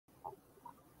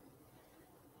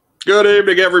Good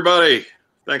evening, everybody.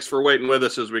 Thanks for waiting with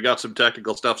us as we got some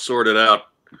technical stuff sorted out.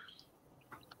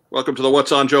 Welcome to the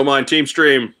What's on Joe Mind team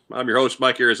stream. I'm your host,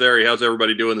 Mike Irizarry. How's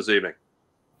everybody doing this evening?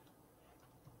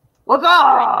 What's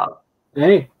up?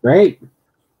 Hey, great.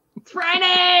 It's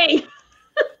Friday.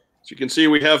 As you can see,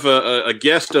 we have a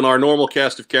guest in our normal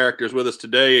cast of characters with us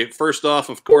today. First off,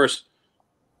 of course,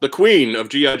 the queen of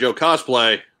G.I. Joe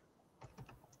cosplay.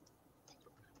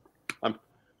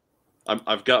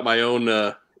 I've got my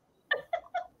own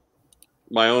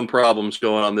problems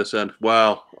going on this end.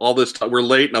 Wow, all this time we're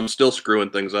late and I'm still screwing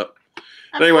things up.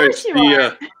 But anyways,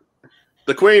 the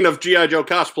queen of G.I. Joe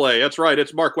cosplay. That's right,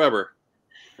 it's Mark Weber.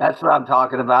 That's what I'm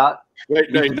talking about.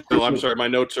 Wait, no, I'm sorry. My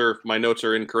notes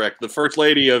are incorrect. The first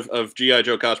lady of G.I.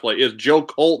 Joe cosplay is Joe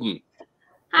Colton.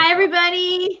 Hi,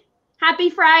 everybody. Happy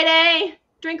Friday.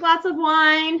 Drink lots of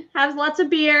wine. Have lots of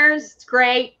beers. It's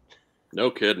great. No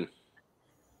kidding.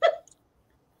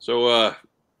 So,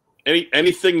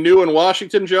 anything new in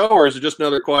Washington, Joe, or is it just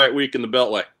another quiet week in the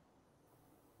Beltway?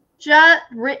 Just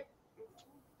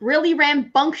really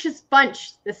rambunctious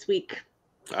bunch this week.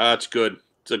 That's good.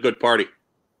 It's a good party.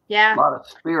 Yeah. A lot of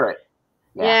spirit.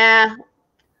 Yeah.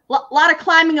 Lot of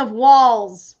climbing of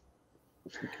walls.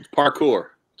 It's parkour.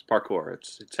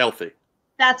 It's healthy.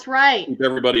 That's right. Keep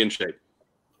everybody in shape.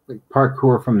 Like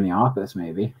parkour from The Office,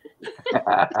 maybe.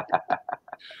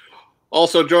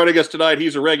 Also joining us tonight,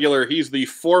 he's a regular. He's the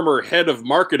former head of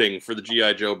marketing for the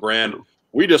G.I. Joe brand.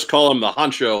 We just call him the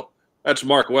honcho. That's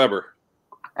Mark Weber.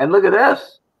 And look at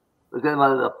this. Look at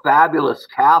the fabulous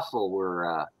castle. We're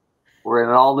in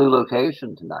an all new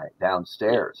location tonight,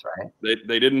 downstairs, right?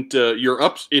 They didn't. You're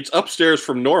up. It's upstairs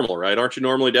from normal, right? Aren't you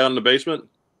normally down in the basement?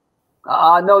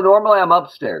 No. Normally I'm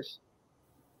upstairs,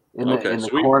 in the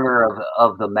sweet. corner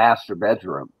of the master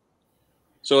bedroom.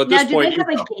 So at this point, do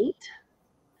they have a gate?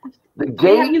 The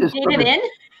gate is gated in.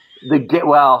 The gate.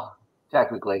 Well,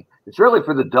 technically, it's really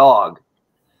for the dog,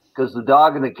 because the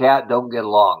dog and the cat don't get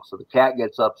along. So the cat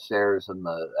gets upstairs and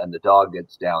the dog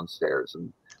gets downstairs,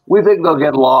 and we think they'll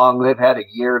get along. They've had a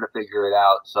year to figure it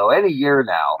out. So any year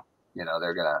now,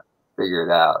 they're gonna figure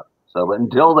it out. So, but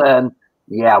until then,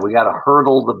 yeah, we got to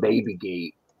hurdle the baby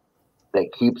gate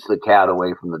that keeps the cat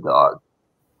away from the dog.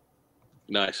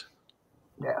 Nice.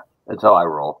 Yeah, that's how I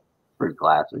roll. Pretty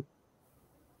classy.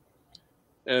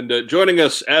 And joining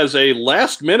us as a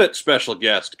last-minute special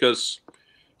guest, because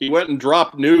he went and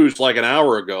dropped news like an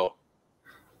hour ago.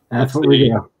 That's what we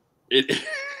do.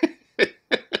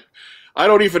 I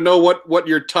don't even know what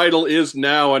your title is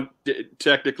now, and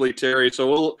technically, Terry. So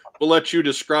we'll let you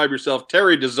describe yourself.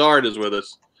 Terry Dizard is with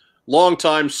us,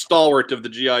 longtime stalwart of the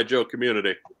G.I. Joe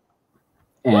community,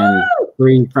 and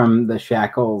free from the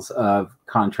shackles of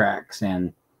contracts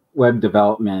and web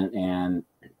development and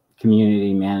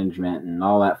community management and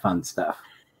all that fun stuff.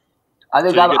 I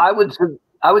think I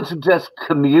would suggest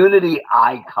community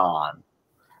icon.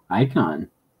 Icon.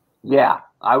 Yeah,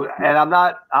 I'm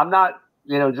not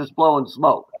just blowing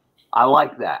smoke. I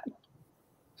like that.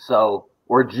 So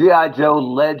we're G.I. Joe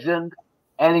legend,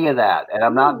 any of that, and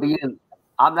I'm not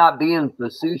being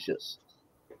facetious.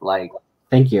 Like,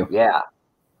 thank you. Yeah.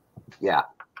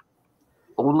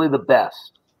 Only the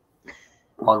best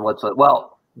on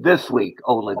well. This week,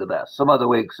 only the best. Some other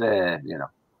weeks, You're going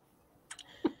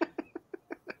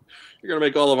to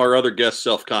make all of our other guests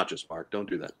self-conscious, Mark. Don't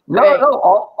do that. No.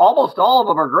 Almost all of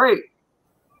them are great.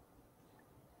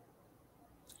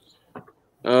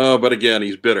 But again,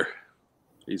 he's bitter.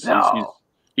 He's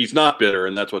not bitter,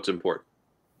 and that's what's important.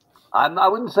 I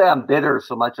wouldn't say I'm bitter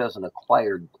so much as an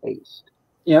acquired taste.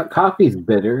 Yeah, coffee's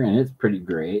bitter, and it's pretty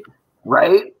great.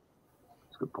 Right?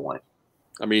 That's a good point.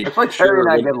 I mean, it's like Terry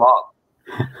and I get along.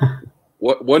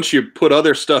 Once you put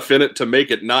other stuff in it to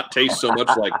make it not taste so much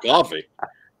like coffee.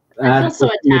 That's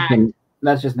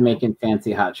just making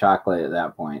fancy hot chocolate at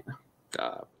that point.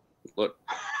 Look,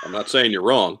 I'm not saying you're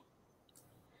wrong.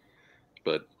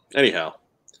 But anyhow,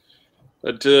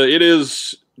 it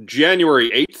is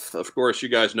January 8th. Of course, you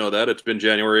guys know that. It's been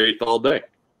January 8th all day.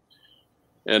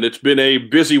 And it's been a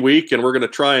busy week, and we're going to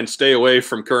try and stay away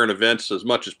from current events as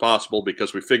much as possible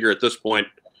because we figure at this point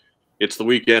it's the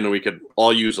weekend and we could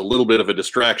all use a little bit of a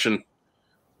distraction.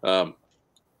 So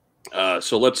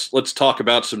let's talk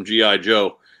about some G.I.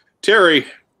 Joe. Terry,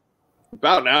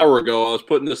 about an hour ago, I was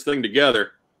putting this thing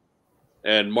together,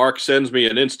 and Mark sends me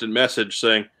an instant message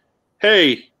saying,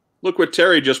 "Hey, look what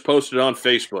Terry just posted on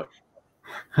Facebook."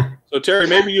 So, Terry,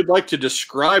 maybe you'd like to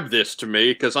describe this to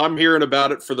me because I'm hearing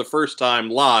about it for the first time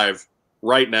live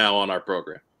right now on our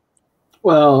program.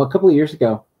 Well, a couple of years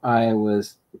ago, I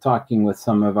was talking with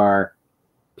some of our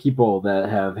people that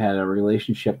have had a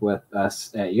relationship with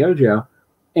us at Yojo,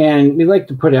 And we like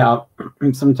to put out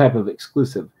some type of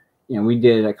exclusive. We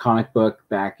did a comic book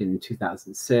back in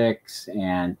 2006,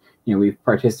 and we've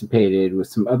participated with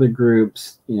some other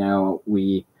groups.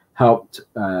 We helped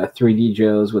 3D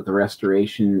Joes with the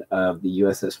restoration of the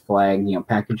USS Flag,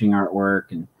 packaging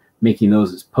artwork and making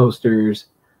those as posters.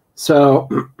 So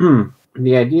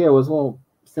the idea was, well,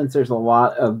 since there's a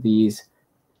lot of these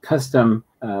custom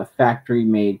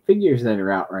factory-made figures that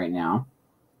are out right now,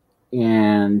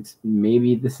 and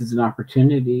maybe this is an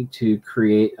opportunity to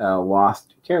create a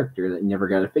lost character that never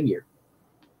got a figure.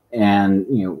 And,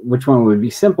 which one would be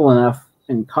simple enough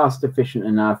and cost efficient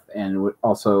enough and would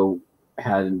also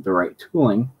had the right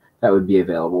tooling that would be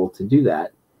available to do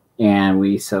that. And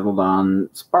we settled on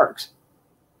Sparks,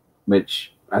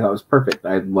 which I thought was perfect.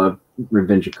 I love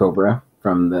Revenge of Cobra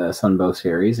from the Sunbow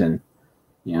series. And,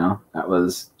 that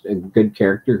was a good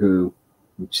character who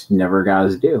just never got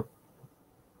his due.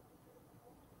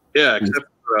 Yeah, except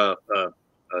for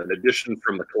an addition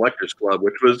from the Collectors Club,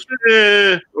 which was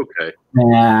okay.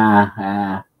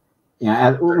 Yeah.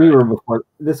 We were before.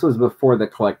 This was before the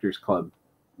Collectors Club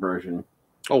version.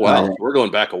 Oh wow, we're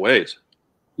going back a ways.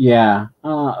 Yeah.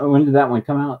 When did that one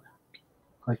come out?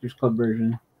 Collectors Club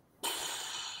version. It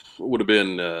would have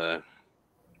been.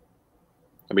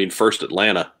 First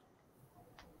Atlanta.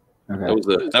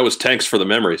 Okay. That was Tanks for the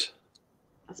Memories.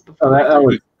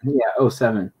 That was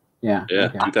 07. Yeah. Yeah,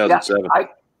 okay. 2007. Yeah,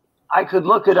 I could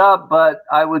look it up, but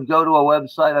I would go to a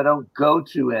website I don't go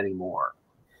to anymore.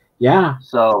 Yeah.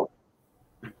 So.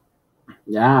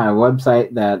 Yeah, a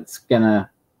website that's going to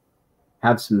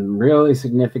have some really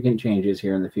significant changes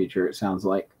here in the future, it sounds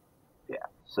like. Yeah.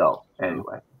 So,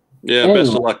 anyway. Yeah,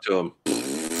 best of luck to them.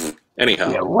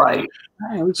 Anyhow. Yeah, right.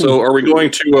 So, are we going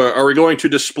to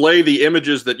display the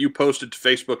images that you posted to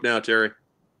Facebook now, Terry?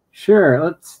 Sure.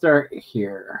 Let's start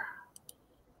here.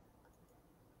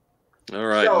 All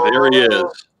right, there he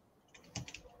is.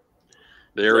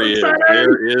 There he is.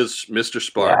 There is Mr.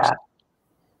 Sparks.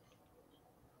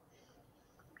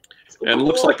 Yeah. And it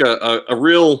looks like a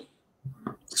real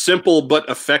simple but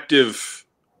effective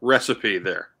recipe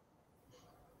there.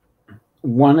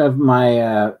 One of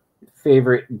my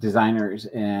favorite designers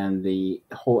in the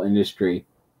whole industry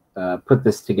put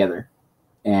this together,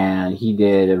 and he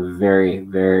did a very,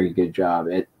 very good job.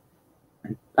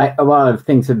 A lot of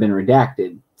things have been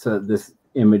redacted, so this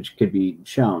image could be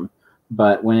shown.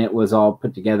 But when it was all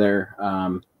put together,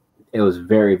 it was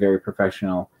very, very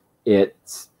professional.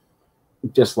 It's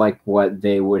just like what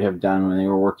they would have done when they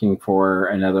were working for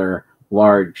another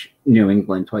large New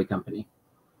England toy company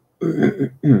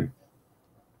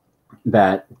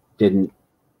that didn't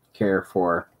care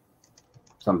for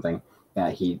something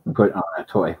that he put on a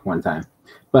toy one time.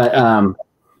 But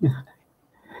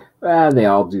they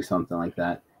all do something like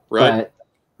that. Right. But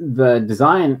the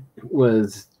design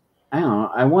was, I don't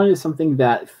know, I wanted something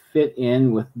that fit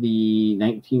in with the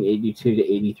 1982 to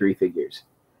 83 figures.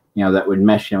 That would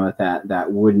mesh in with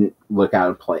that wouldn't look out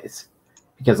of place.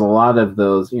 Because a lot of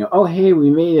those, oh, hey, we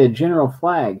made a general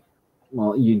flag.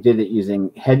 Well, you did it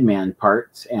using headman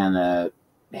parts and a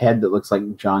head that looks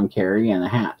like John Kerry and a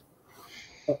hat.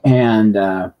 And,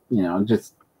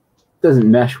 just doesn't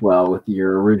mesh well with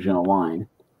your original line.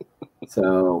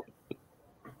 So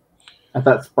I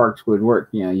thought Sparks would work,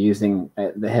 using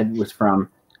the head was from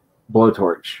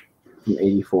Blowtorch from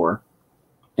 84.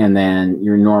 And then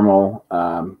your normal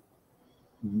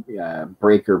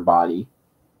breaker body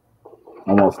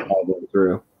almost all the way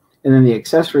through. And then the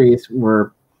accessories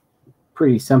were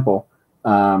pretty simple.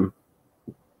 Of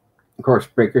course,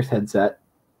 breaker's headset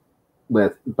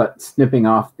but snipping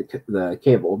off the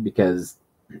cable, because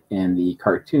in the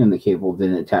cartoon the cable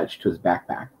didn't attach to his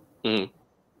backpack. Mm.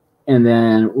 And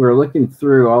then we're looking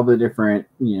through all the different,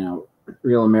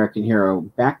 Real American Hero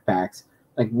backpacks,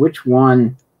 like which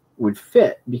one would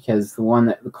fit, because the one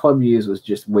that the club used was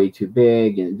just way too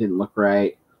big and it didn't look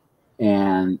right.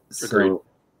 And so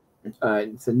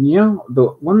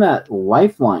the one that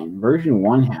Lifeline version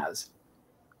 1 has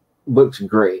looks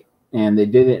great, and they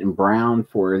did it in brown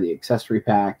for the accessory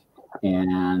pack.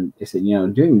 And they said,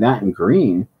 doing that in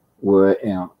green would,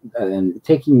 and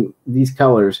taking these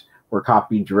colors were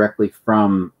copied directly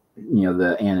from,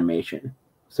 the animation.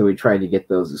 So we tried to get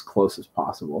those as close as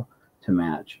possible to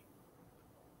match.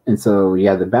 And so,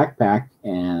 the backpack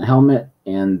and helmet,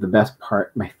 and the best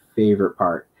part, my favorite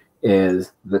part,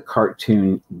 is the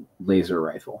cartoon laser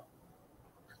rifle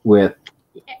with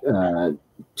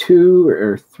 2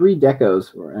 or 3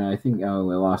 decos. I think, we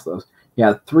lost those.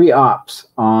 Yeah, 3 ops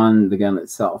on the gun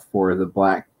itself for the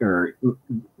black or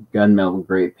gunmetal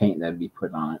gray paint that'd be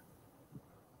put on it.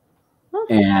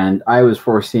 And I was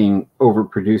foreseeing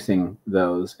overproducing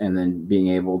those and then being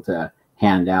able to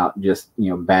hand out just,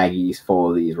 baggies full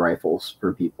of these rifles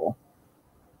for people.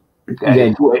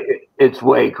 And it's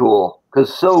way cool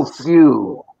because so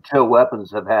few show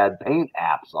weapons have had paint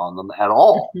apps on them at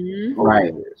all.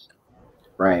 Right.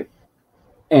 Right.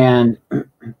 And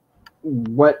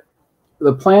what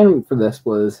the plan for this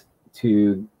was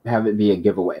to have it be a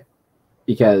giveaway,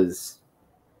 because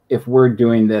if we're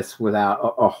doing this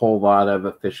without a whole lot of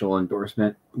official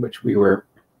endorsement, which we were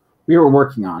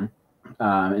working on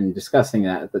and discussing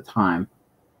that at the time,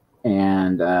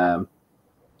 and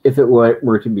if it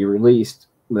were to be released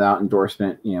without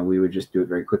endorsement, we would just do it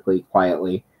very quickly,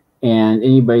 quietly, and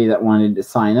anybody that wanted to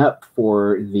sign up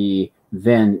for the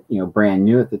then brand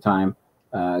new at the time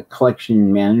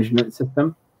collection management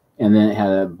system, and then it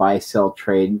had a buy sell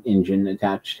trade engine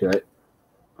attached to it.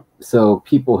 So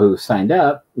people who signed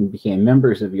up and became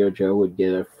members of Yojo would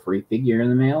get a free figure in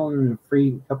the mail and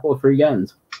a couple of free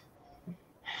guns.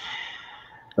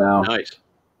 So nice.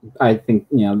 I think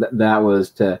that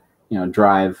was to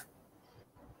drive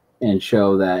and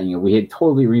show that we had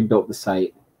totally rebuilt the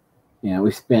site.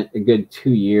 We spent a good 2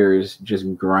 years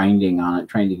just grinding on it,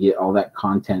 trying to get all that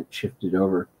content shifted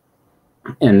over,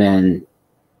 and then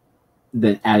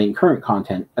adding current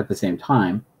content at the same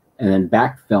time. And then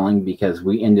backfilling, because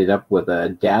we ended up with a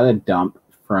data dump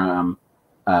from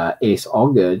Ace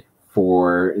Allgood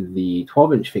for the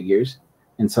 12-inch figures.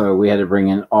 And so we had to bring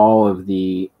in all of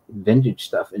the vintage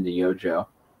stuff into Yojo.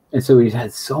 And so we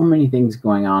had so many things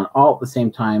going on all at the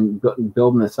same time,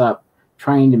 building this up,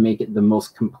 trying to make it the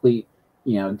most complete,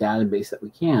 database that we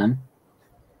can.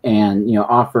 And,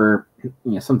 offer,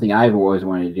 something I've always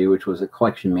wanted to do, which was a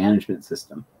collection management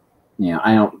system.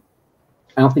 I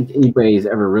don't think anybody's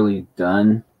ever really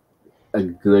done a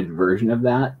good version of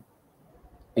that.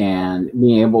 And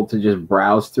being able to just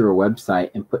browse through a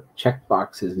website and put check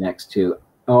boxes next to,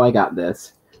 oh, I got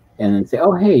this, and then say,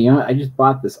 oh, hey, I just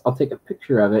bought this. I'll take a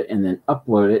picture of it and then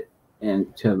upload it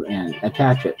and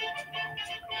attach it.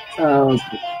 Oh,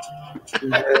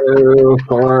 no, of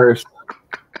course.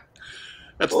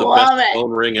 That's the best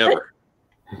phone ring ever.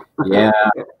 Yeah.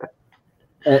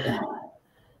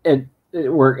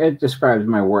 It describes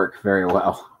my work very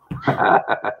well.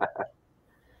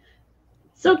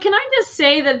 So can I just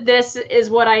say that this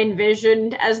is what I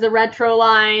envisioned as the retro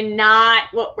line, not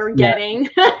what we're getting?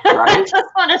 I just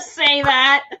want to say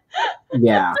that.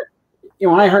 Yeah.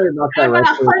 When I heard about that, I've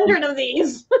got 100 of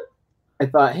these. I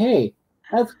thought, hey,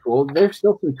 that's cool. There's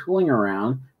still some tooling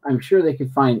around. I'm sure they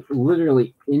could find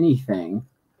literally anything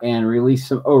and release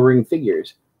some O-ring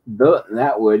figures.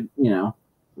 That would,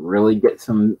 really get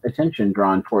some attention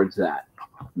drawn towards that.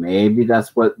 Maybe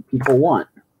that's what people want.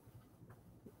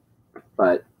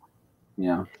 But,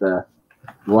 the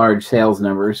large sales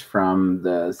numbers from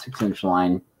the 6-inch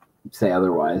line say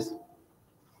otherwise.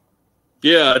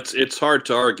 Yeah, it's hard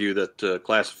to argue that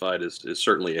Classified is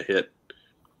certainly a hit.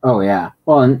 Oh, yeah.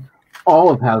 Well, and all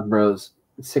of Hasbro's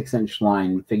 6-inch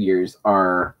line figures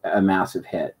are a massive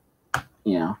hit.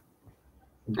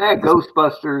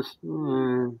 Ghostbusters.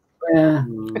 Yeah.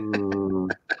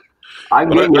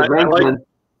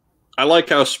 I like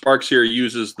how Sparks here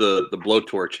uses the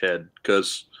blowtorch head,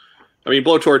 because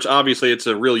blowtorch, obviously it's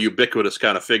a real ubiquitous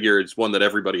kind of figure. It's one that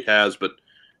everybody has, but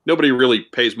nobody really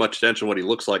pays much attention to what he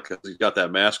looks like because he's got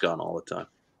that mask on all the time.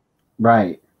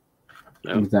 Right.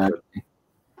 Yeah, exactly.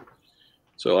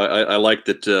 So I like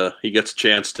that he gets a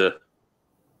chance to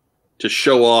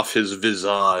show off his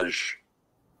visage.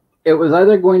 It was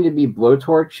either going to be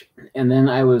Blowtorch, and then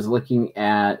I was looking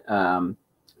at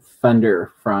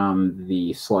Thunder from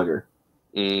the Slugger.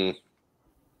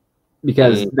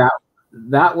 Because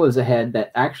that was a head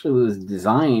that actually was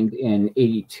designed in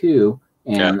 '82,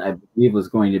 and I believe was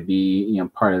going to be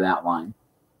part of that line.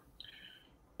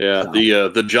 Yeah, so.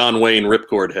 The John Wayne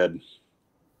Ripcord head.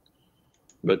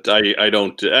 But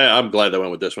I'm glad they went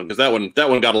with this one, because that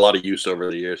one got a lot of use over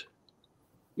the years.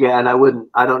 Yeah, and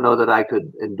I don't know that I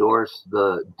could endorse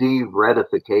the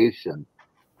de-redification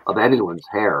of anyone's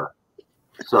hair.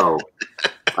 So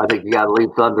I think you got to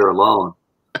leave Thunder alone,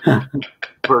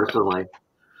 personally.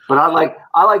 But I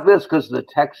like this because the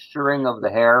texturing of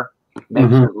the hair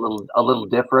makes it a little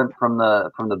different from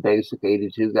the basic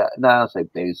 82 guy. No, I don't say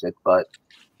basic, but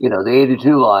the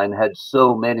 82 line had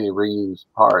so many reused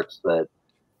parts that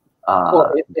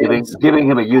giving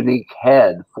him a unique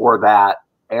head for that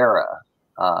era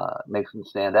makes him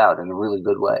stand out in a really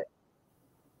good way.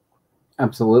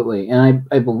 Absolutely. And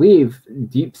I believe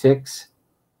Deep Six,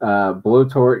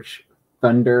 Blowtorch,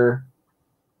 Thunder,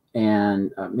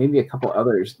 and maybe a couple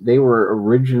others, they were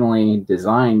originally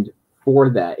designed for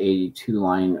that 82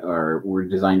 line were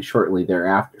designed shortly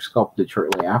thereafter, sculpted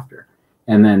shortly after.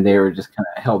 And then they were just kind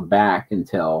of held back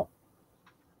until,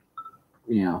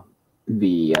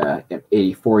 the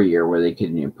 84 year where they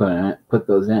could put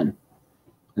those in.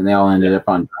 And they all ended up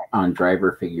on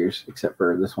driver figures, except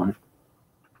for this one.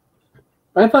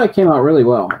 But I thought it came out really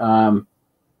well.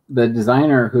 The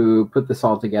designer who put this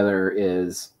all together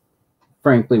is,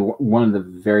 frankly, one of the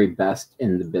very best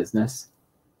in the business.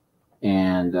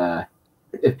 And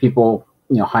if people,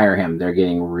 hire him, they're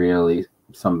getting really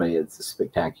somebody that's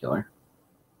spectacular.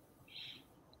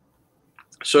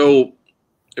 So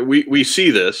we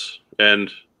see this, and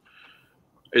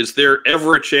is there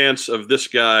ever a chance of this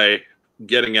guy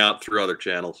getting out through other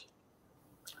channels?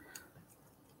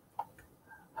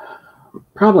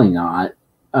 Probably not.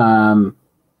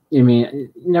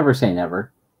 Never say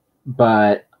never,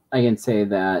 but I can say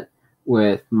that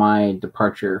with my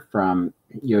departure from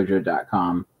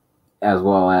Yojo.com, as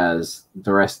well as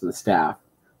the rest of the staff,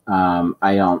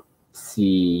 I don't see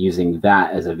using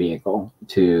that as a vehicle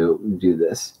to do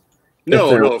this.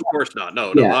 No, of course not.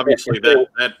 No. Obviously,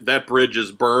 that bridge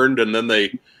is burned, and then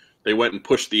they went and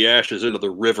pushed the ashes into the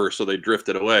river, so they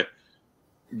drifted away.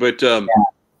 But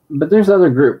but there's other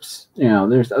groups.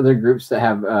 There's other groups that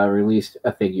have released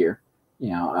a figure.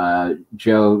 Joe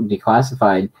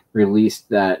Declassified released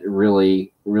that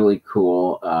really, really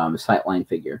cool Sightline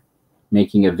figure,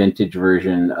 making a vintage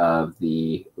version of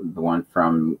the one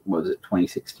from, what was it,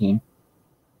 2016?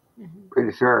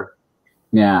 Pretty sure.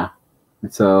 Yeah.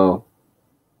 And so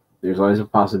there's always a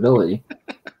possibility.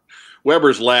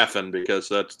 Weber's laughing because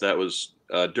that was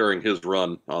during his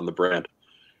run on the brand.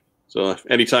 So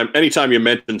anytime you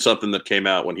mention something that came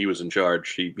out when he was in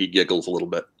charge, he giggles a little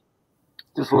bit.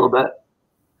 Just a little bit.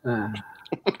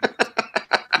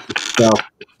 So,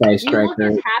 nice you look striker.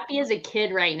 as happy as a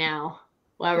kid right now,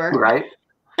 Weber. Right?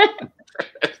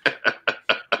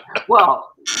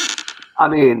 Well, I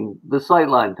mean, the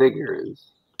Sightline figure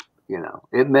is,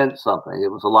 it meant something.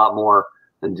 It was a lot more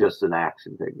than just an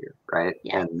action figure, right?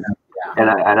 Yeah. And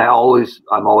I'm always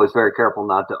very careful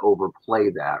not to overplay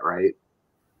that, right?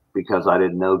 Because I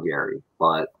didn't know Gary,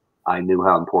 but I knew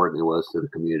how important it was to the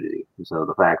community. And so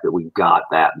the fact that we got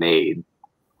that made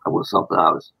was something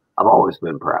I've always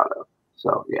been proud of.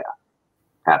 So yeah,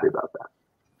 happy about that.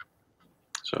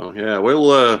 So yeah,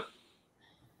 we'll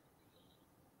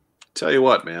tell you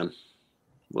what, man.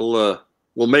 We'll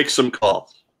make some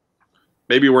calls.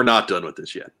 Maybe we're not done with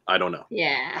this yet. I don't know.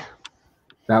 Yeah.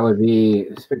 That would be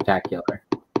spectacular.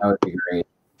 That would be great.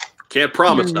 Can't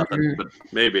promise nothing, but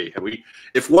maybe.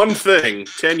 If one thing,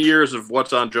 10 years of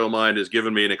What's on Joe Mind has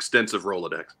given me an extensive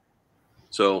Rolodex.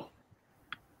 So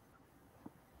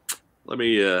let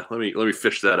me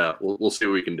fish that out. We'll see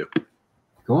what we can do.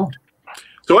 Cool.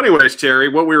 So anyways, Terry,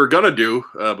 what we were gonna do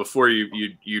before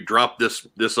you drop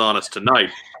this on us tonight,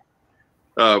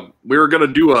 we were gonna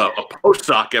do a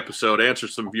post-doc episode, answer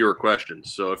some viewer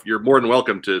questions. So if you're more than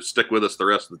welcome to stick with us the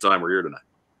rest of the time we're here tonight.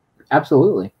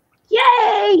 Absolutely.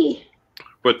 Yay!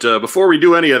 But before we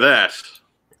do any of that,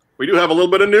 we do have a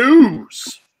little bit of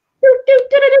news.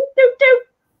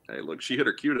 Hey, look, she hit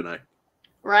her cue tonight.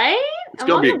 Right? It's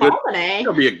gonna be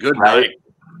a good night.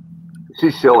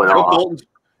 She's showing off.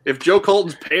 If Joe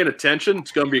Colton's paying attention,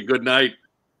 it's gonna be a good night.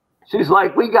 She's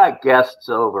like, we got guests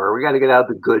over. We got to get out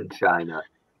the good china.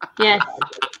 Yes.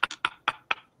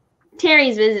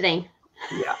 Terry's visiting.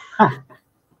 Yeah.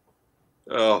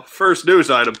 Oh, first news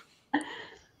item.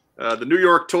 The New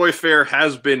York Toy Fair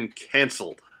has been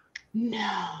canceled.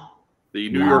 No. The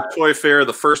New York Toy Fair,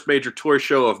 the first major toy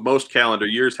show of most calendar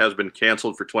years, has been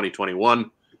canceled for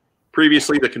 2021.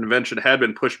 Previously, the convention had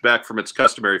been pushed back from its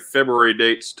customary February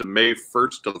dates to May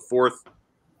 1st to the 4th.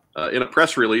 In a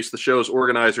press release, the show's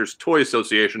organizers, Toy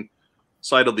Association,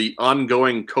 cited the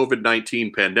ongoing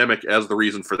COVID-19 pandemic as the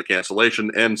reason for the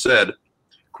cancellation and said,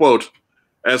 quote,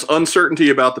 "As uncertainty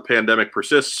about the pandemic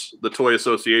persists, the Toy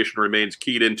Association remains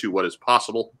keyed into what is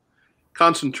possible,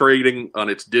 concentrating on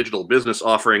its digital business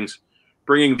offerings,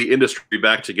 bringing the industry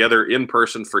back together in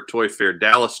person for Toy Fair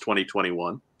Dallas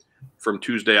 2021 from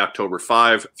Tuesday, October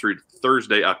 5 through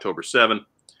Thursday, October 7,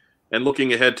 and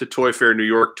looking ahead to Toy Fair New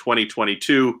York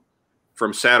 2022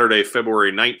 from Saturday,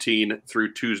 February 19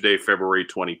 through Tuesday, February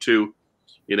 22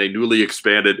 in a newly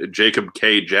expanded Jacob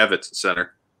K. Javits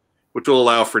Center, which will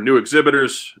allow for new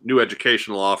exhibitors, new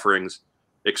educational offerings,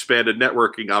 expanded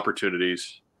networking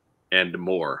opportunities, and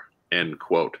more," end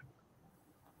quote.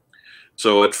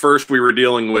 So at first we were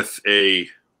dealing with a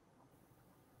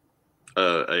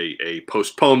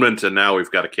postponement, and now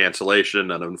we've got a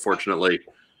cancellation, and unfortunately,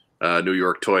 New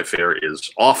York Toy Fair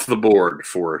is off the board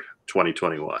for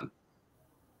 2021.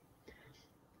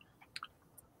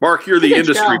 Mark, you're the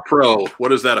industry pro. What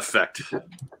does that affect?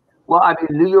 Well, I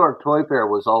mean, New York Toy Fair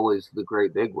was always the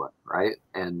great big one, right?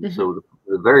 And so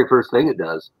the very first thing it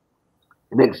does,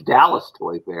 it makes Dallas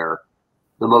Toy Fair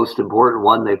the most important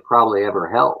one they've probably ever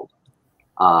held.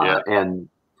 And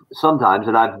sometimes,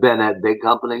 and I've been at big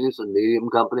companies and medium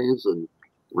companies and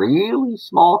really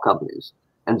small companies.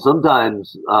 And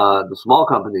sometimes the small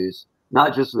companies,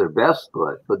 not just their best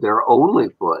foot, but their only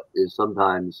foot is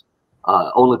sometimes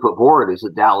only foot forward is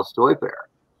at Dallas Toy Fair.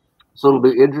 So it'll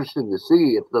be interesting to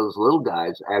see if those little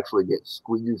guys actually get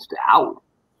squeezed out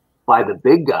by the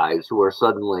big guys who are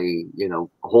suddenly, you know,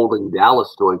 holding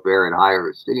Dallas Toy Fair in higher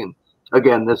esteem.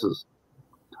 Again, this is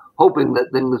hoping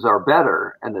that things are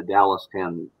better and that Dallas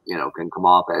can, you know, can come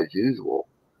off as usual.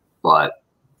 But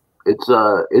it's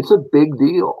a big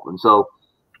deal. And so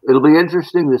it'll be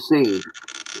interesting to see,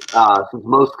 since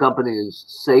most companies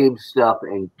save stuff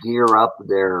and gear up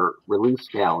their release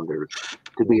calendars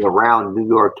to be around New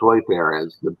York Toy Fair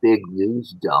as the big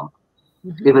news dump.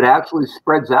 If it actually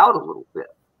spreads out a little bit,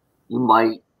 you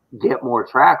might get more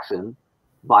traction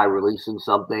by releasing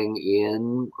something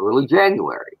in early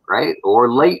January, right?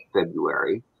 Or late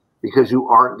February, because you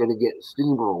aren't going to get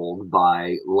steamrolled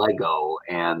by Lego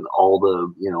and all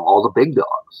the, you know, all the big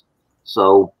dogs.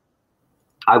 So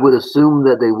I would assume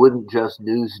that they wouldn't just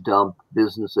news dump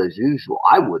business as usual.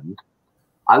 I wouldn't.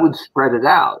 I would spread it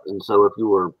out. And so if you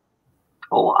were,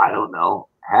 I don't know,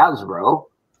 Hasbro,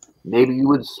 maybe you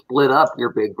would split up your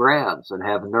big brands and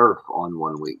have Nerf on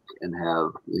one week and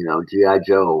have, you know, G.I.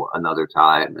 Joe another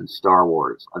time and Star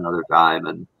Wars another time.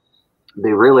 And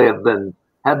they really have been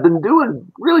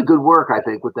doing really good work, I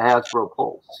think, with the Hasbro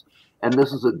Pulse. And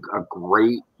this is a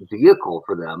great vehicle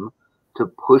for them to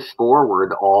push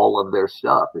forward all of their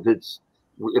stuff. If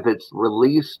it's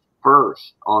released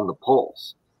first on the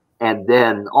Pulse and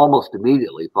then almost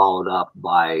immediately followed up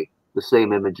by the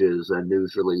same images and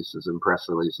news releases and press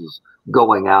releases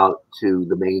going out to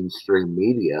the mainstream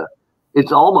media,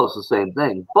 it's almost the same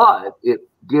thing, but it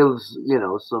gives, you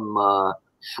know, some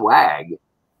swag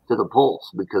to the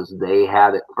Pulse because they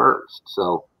had it first.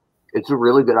 So it's a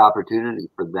really good opportunity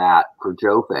for that, for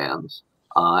Joe fans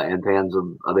and fans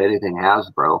of anything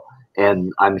Hasbro.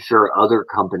 And I'm sure other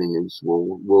companies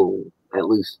will at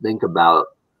least think about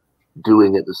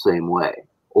doing it the same way.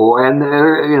 And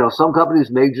there, you know, some companies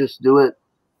may just do it,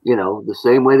 you know, the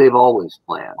same way they've always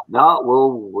planned. No,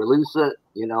 we'll release it,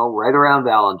 you know, right around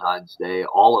Valentine's Day,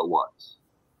 all at once.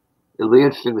 It'll be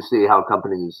interesting to see how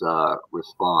companies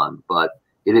respond, but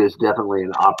it is definitely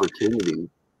an opportunity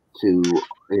to,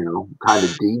 you know, kind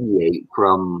of deviate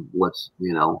from what's,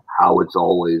 you know, how it's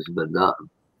always been done.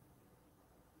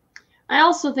 I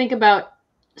also think about,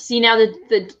 see, now that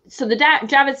the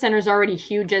Javits Center is already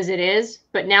huge as it is,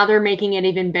 but now they're making it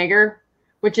even bigger,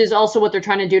 which is also what they're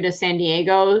trying to do to San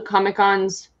Diego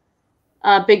Comic-Con's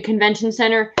big convention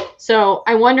center. So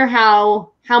I wonder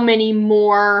how many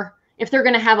more, if they're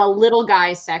going to have a little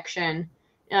guy section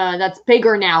that's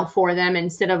bigger now for them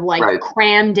instead of like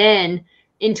crammed in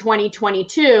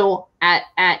 2022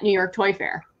 at New York Toy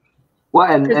Fair. Well,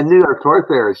 and New York Toy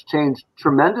Fair has changed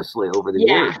tremendously over the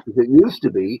years, because it used to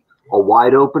be a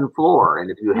wide open floor, and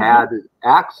if you had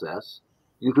access,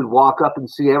 you could walk up and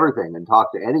see everything and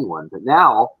talk to anyone. But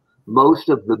now most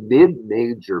of the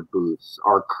mid-major booths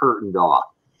are curtained off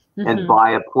and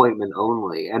by appointment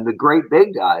only, and the great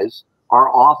big guys are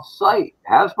off-site.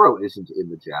 Hasbro isn't in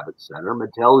the Javits Center.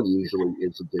 Mattel usually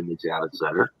isn't in the Javits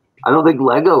Center. I don't think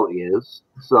Lego is.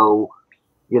 So,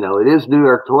 you know, it is New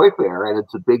York Toy Fair, and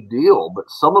it's a big deal. But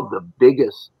some of the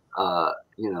biggest,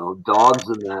 you know, dogs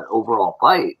in that overall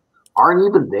fight aren't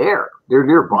even there. They're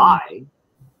nearby.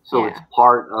 So it's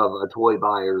part of a toy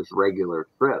buyer's regular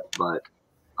trip. But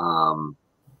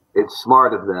it's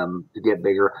smart of them to get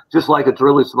bigger, just like it's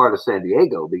really smart of San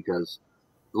Diego, because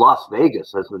Las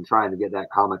Vegas has been trying to get that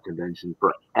comic convention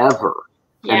forever.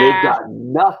 And they've got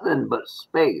nothing but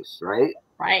space, right?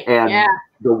 Right. And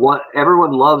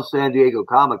everyone loves San Diego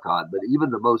Comic-Con, but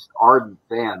even the most ardent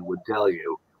fan would tell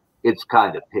you it's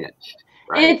kind of pinched.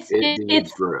 Right? It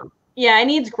needs growth. Yeah, it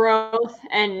needs growth.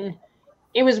 And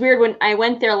it was weird when I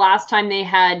went there last time. They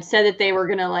had said that they were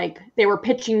gonna they were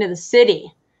pitching to the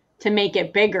city to make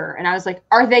it bigger, and I was like,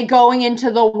 are they going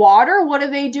into the water? What are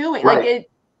they doing? Right.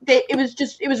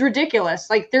 It was ridiculous.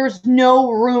 Like, there was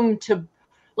no room to,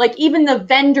 like, even the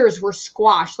vendors were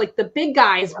squashed. Like, the big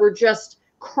guys were just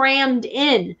crammed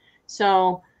in.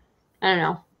 So I don't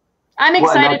know. I'm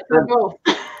excited for both.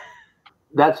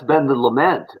 That's been the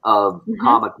lament of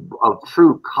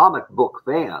true comic book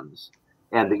fans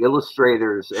and the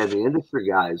illustrators and the industry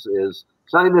guys, is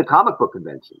it's not even a comic book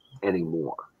convention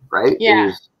anymore, right?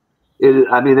 Yeah.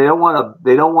 I mean, they don't want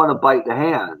to bite the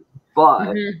hand,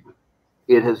 but Mhm.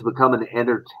 it has become an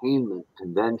entertainment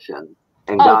convention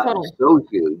and Oh, gotten totally. so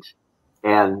huge.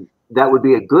 And that would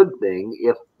be a good thing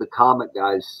if the comic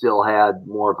guys still had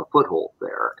more of a foothold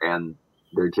there, and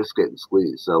they're just getting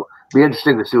squeezed. So it'd be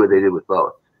interesting to see what they did with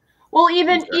both. Well,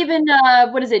 even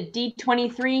what is it,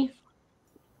 D23?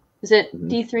 Is it Mhm.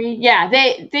 D3? Yeah,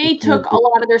 they took a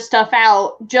lot of their stuff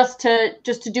out just to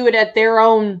do it at their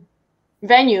own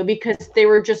venue because they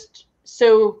were just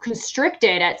so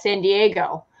constricted at San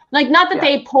Diego. Like, not that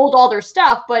they pulled all their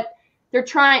stuff, but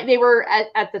they were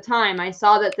at the time, I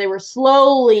saw that they were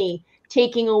slowly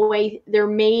taking away their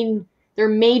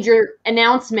major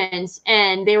announcements,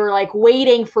 and they were like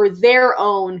waiting for their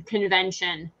own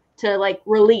convention to like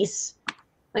release.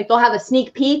 Like, they'll have a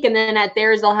sneak peek, and then at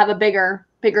theirs they'll have a bigger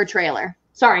trailer.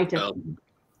 Sorry to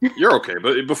You're okay,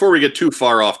 but before we get too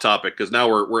far off topic, because now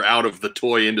we're out of the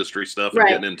toy industry stuff and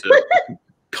getting into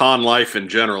con life in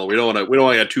general. We don't want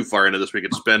to get too far into this. We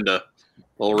could spend the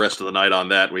whole rest of the night on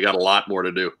that. We got a lot more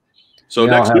to do. So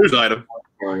next news item.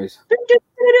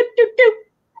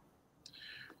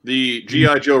 The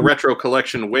G.I. Joe Retro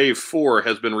Collection Wave 4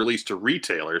 has been released to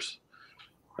retailers.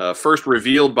 First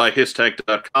revealed by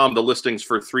Histank.com, the listings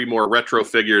for 3 more retro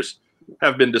figures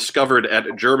have been discovered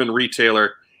at German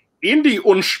retailer Indie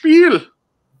und Spiel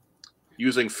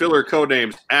using filler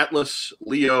codenames Atlas,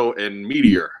 Leo, and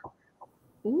Meteor.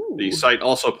 Ooh. The site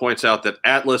also points out that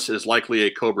Atlas is likely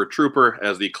a Cobra Trooper,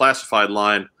 as the classified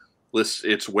line lists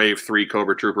its Wave 3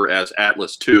 Cobra Trooper as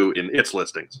Atlas 2 in its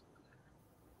listings.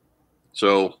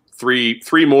 So three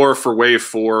more for Wave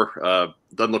 4.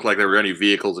 Doesn't look like there were any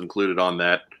vehicles included on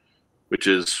that, which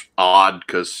is odd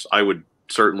because I would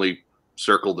certainly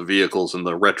circle the vehicles in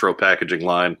the retro packaging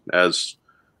line as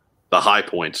the high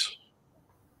points.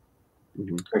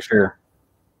 For sure.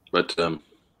 But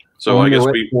so I guess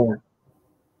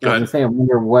I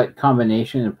wonder what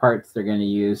combination of parts they're going to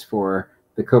use for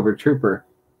the Cobra Trooper.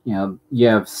 You know, you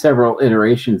have several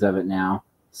iterations of it now.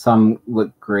 Some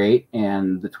look great,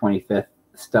 and the 25th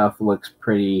stuff looks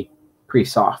pretty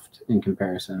soft in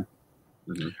comparison.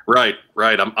 Right.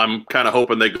 I'm kind of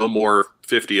hoping they go more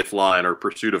 50th line or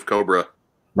Pursuit of Cobra.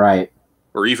 Right.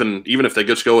 Or even if they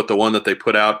just go with the one that they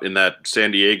put out in that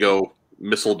San Diego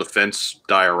missile defense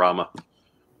diorama,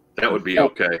 that would be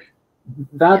okay.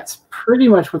 That's pretty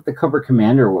much what the Cobra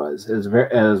Commander was.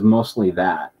 As mostly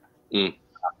that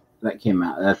that came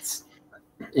out. That's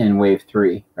in Wave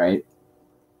 3, right?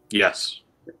 Yes.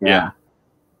 Yeah.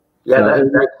 So,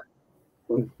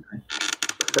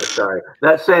 Sorry.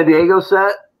 That San Diego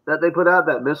set that they put out,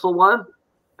 that missile one,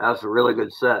 that's a really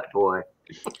good set, boy.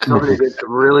 Somebody did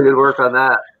some really good work on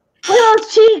that. Look at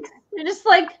those cheeks. They're just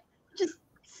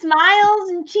smiles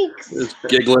and cheeks. Just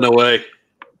giggling away.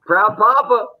 Proud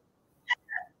Papa.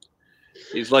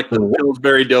 He's like the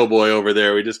Pillsbury Doughboy over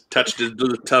there. We just touched his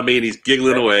tummy and he's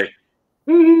giggling away.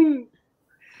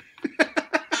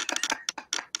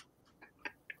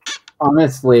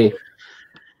 Honestly,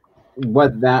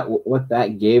 what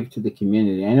that gave to the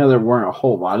community, I know there weren't a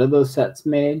whole lot of those sets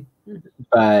made,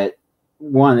 but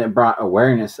one, it brought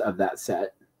awareness of that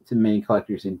set to many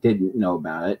collectors who didn't know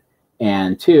about it,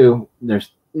 and two,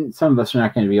 there's some of us are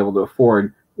not going to be able to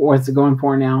afford what's it going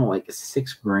for now, like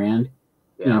 $6,000,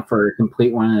 you know, for a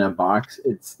complete one in a box.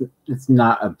 It's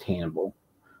not obtainable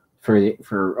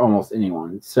for almost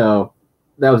anyone. So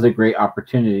that was a great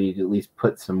opportunity to at least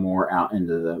put some more out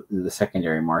into the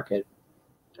secondary market.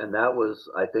 And that was,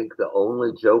 I think, the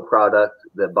only Joe product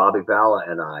that Bobby Bala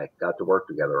and I got to work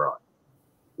together on.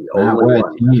 The only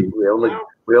one.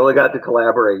 We only got to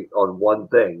collaborate on one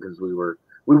thing because we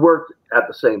worked at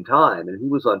the same time, and he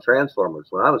was on Transformers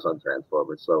when I was on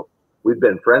Transformers. So we've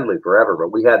been friendly forever,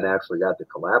 but we hadn't actually got to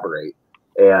collaborate.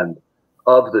 And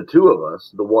of the two of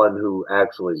us, the one who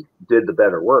actually did the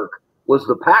better work was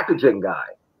the packaging guy.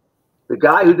 The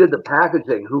guy who did the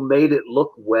packaging, who made it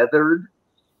look weathered,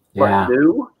 but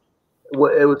new.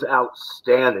 It was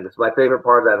outstanding. It's my favorite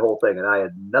part of that whole thing, and I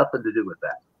had nothing to do with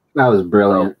that. That was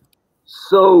brilliant.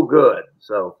 So good.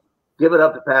 So give it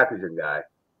up to packaging guy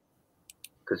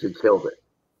because he killed it.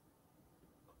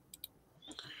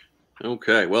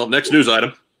 Okay, well, next news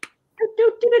item.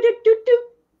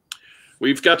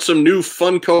 We've got some new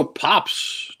Funko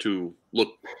Pops to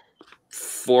look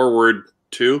forward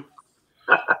to.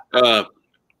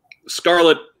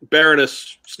 Scarlet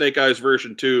Baroness Snake Eyes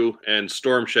version 2 and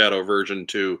Storm Shadow version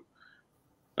 2.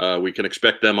 We can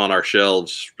expect them on our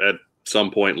shelves at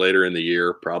some point later in the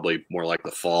year, probably more like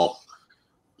the fall.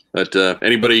 But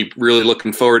anybody really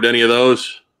looking forward to any of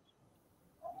those?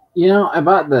 You know, I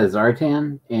bought the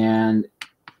Zartan, and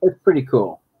it's pretty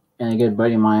cool. And a good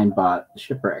buddy of mine bought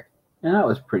Shipwreck, And that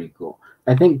was pretty cool.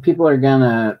 I think people are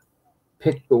gonna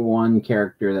pick the one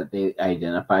character that they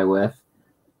identify with.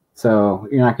 So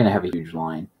you're not gonna have a huge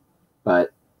line.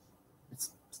 But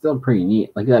it's still pretty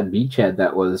neat. Like that Beachhead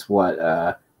that was what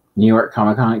New York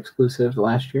Comic Con exclusive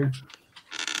last year.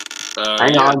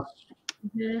 Hang yeah. on.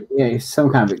 Yeah,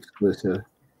 some kind of exclusive.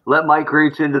 Let Mike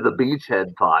reach into the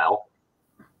Beachhead pile.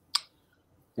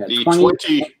 Yeah, The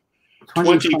 2020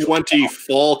 2020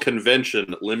 Fall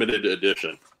Convention Limited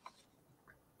Edition.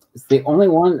 It's the only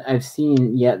one I've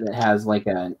seen yet that has like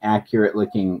an accurate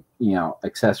looking,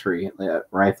 accessory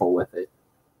rifle with it.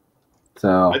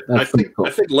 So I think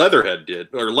Leatherhead did,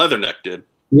 or Leatherneck did.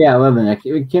 Yeah, Leatherneck.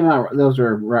 It came out. Those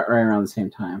were right around the same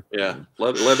time. Yeah,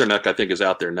 Leatherneck I think is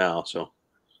out there now. So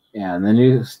yeah, and the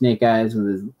new Snake Eyes with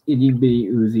his itty bitty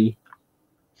Uzi.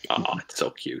 oh, it's so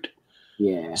cute.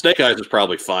 Yeah. Snake Eyes is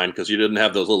probably fine because you didn't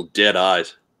have those little dead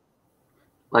eyes.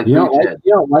 Like You Beachhead.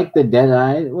 don't like the dead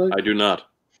eye look? I do not.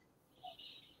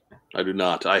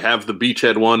 I have the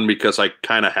Beachhead one because I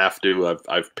kind of have to.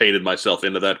 I've painted myself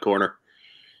into that corner.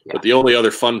 Yeah. But the only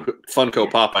other Funko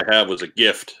Pop I have was a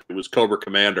gift. It was Cobra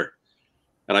Commander.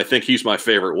 And I think he's my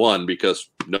favorite one because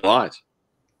no eyes.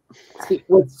 See,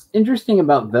 what's interesting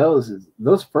about those is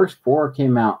those first 4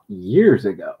 came out years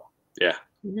ago. Yeah.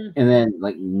 And then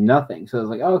like nothing. So it's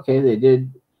like, okay, they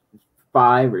did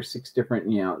 5 or 6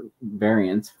 different,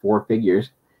 variants, 4 figures,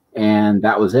 and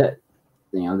that was it.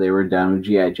 They were done with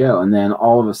G.I. Joe. And then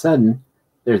all of a sudden,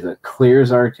 there's a clear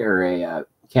Zartan or a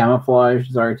camouflage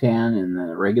Zartan and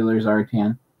the regular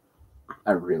Zartan.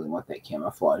 I really want that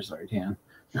camouflage Zartan.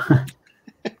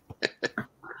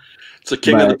 It's the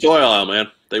king of the toy aisle, man.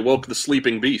 They woke the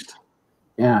sleeping beast.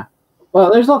 Yeah.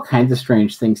 Well, there's all kinds of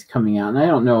strange things coming out, and I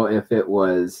don't know if it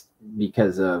was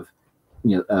because of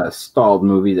a stalled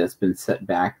movie that's been set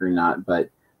back or not, but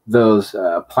those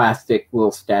plastic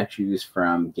little statues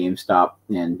from GameStop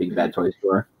and Big Bad Toy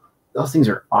Store, those things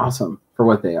are awesome for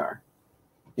what they are.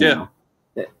 You know?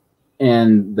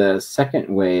 And the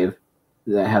second wave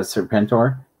that has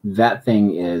Serpentor, that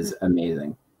thing is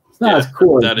amazing. It's not as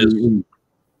cool as the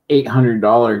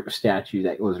 $800 statue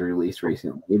that was released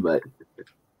recently, but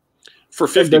for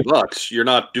 $50, you're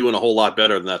not doing a whole lot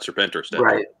better than that Serpentor statue.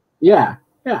 Right. Yeah.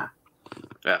 Yeah.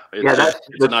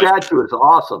 The statue is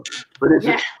awesome, but is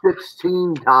it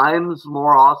 16 times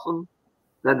more awesome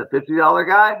than the $50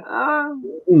 guy?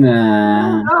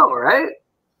 Nah. No, right?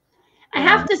 I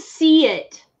have to see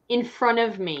it in front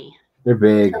of me. They're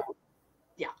big.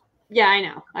 Yeah, I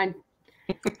know.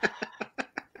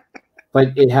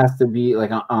 Like it has to be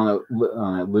like on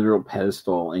a literal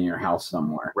pedestal in your house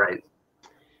somewhere. Right.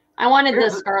 I wanted the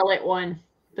Scarlet one,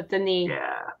 but then the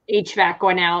HVAC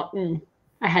went out and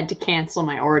I had to cancel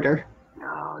my order.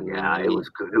 Oh yeah, it was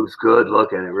good. It was good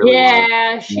looking. It really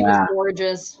was. She was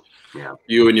gorgeous. Yeah.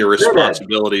 You and your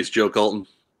responsibilities, Joe Colton.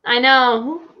 I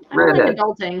know. I don't like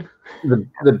adulting.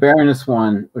 The Baroness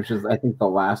one, which is I think the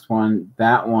last one,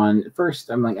 that one, at first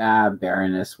I'm like,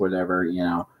 Baroness, whatever,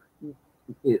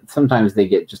 sometimes they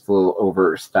get just a little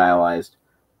over stylized.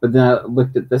 But then I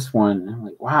looked at this one and I'm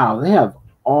like, wow, they have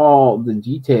all the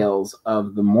details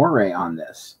of the moire on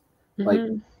this. Like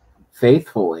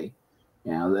faithfully.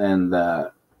 And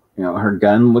her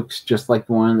gun looks just like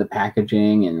the one in the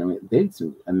packaging, and they did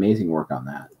some amazing work on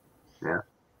that. Yeah.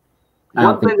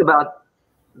 One thing about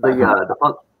the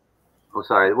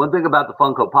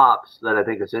Funko Pops that I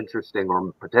think is interesting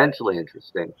or potentially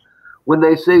interesting, when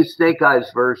they say Snake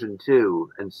Eyes version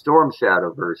 2 and Storm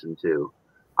Shadow version 2,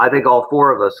 I think all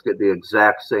 4 of us get the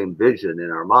exact same vision in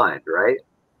our mind, right?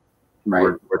 Right.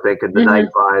 We're thinking the Night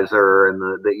Visor and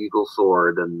the Eagle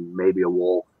Sword and maybe a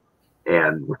wolf.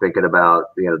 And we're thinking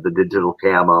about, the digital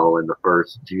camo and the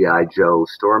first G.I. Joe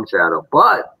Storm Shadow.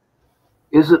 But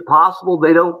is it possible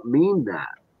they don't mean that?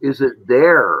 Is it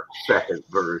their second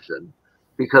version?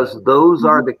 Because those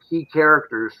are the key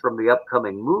characters from the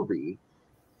upcoming movie.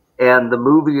 And the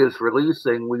movie is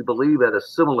releasing, we believe, at a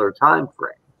similar time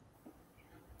frame.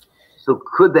 So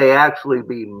could they actually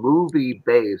be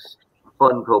movie-based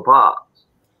Funko Pops?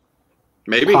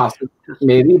 Maybe.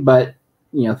 Maybe, but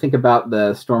think about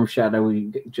the Storm Shadow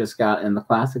we just got in the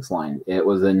Classics line. It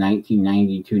was a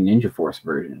 1992 Ninja Force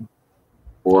version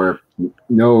for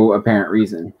no apparent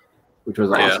reason, which was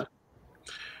awesome.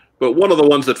 But one of the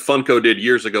ones that Funko did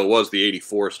years ago was the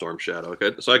 84 Storm Shadow.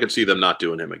 Okay? So I could see them not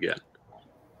doing him again.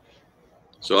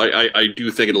 So I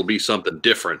do think it'll be something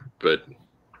different, but...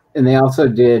 And they also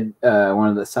did one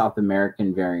of the South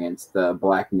American variants, the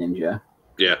Black Ninja.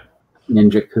 Yeah.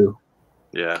 Ninja Ku.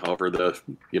 Yeah, over the,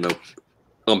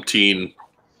 umpteen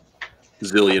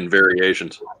zillion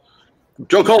variations.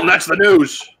 Joe Colton, that's the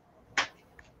news.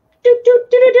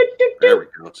 There we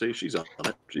go. See, she's on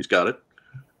it. She's got it.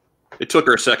 It took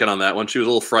her a second on that one. She was a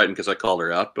little frightened because I called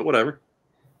her out, but whatever.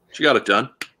 She got it done.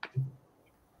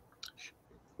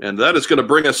 And that is going to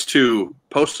bring us to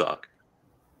post-soc.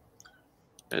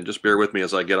 And just bear with me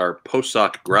as I get our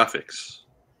post-soc graphics.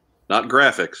 Not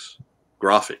graphics,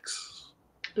 graphics.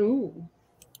 Ooh.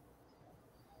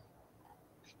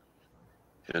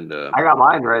 And I got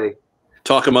mine ready.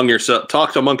 talk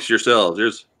amongst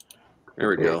yourselves. There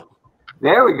we go.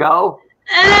 There we go.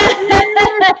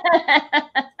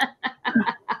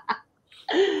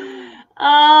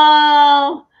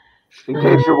 Oh. In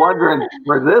case you're wondering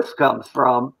where this comes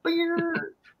from.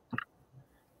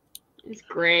 It's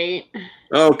great.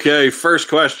 Okay, first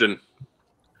question.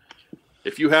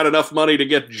 If you had enough money to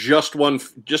get just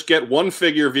get one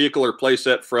figure, vehicle, or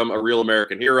playset from a real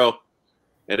American hero,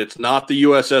 and it's not the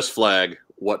USS Flag,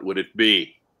 what would it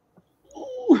be?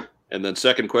 Ooh. And then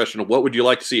second question, what would you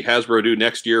like to see Hasbro do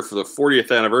next year for the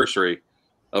 40th anniversary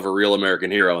of a real American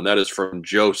hero? And that is from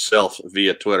Joe Self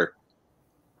via Twitter.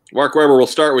 Mark Weber, we'll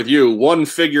start with you. One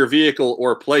figure, vehicle,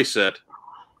 or playset,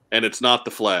 and it's not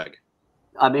the Flag.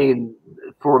 I mean,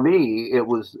 for me, it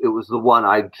was the one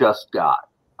I just got.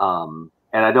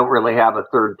 And I don't really have a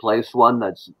third place one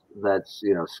that's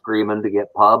screaming to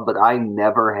get pub, but I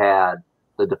never had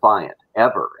the Defiant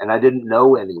ever. And I didn't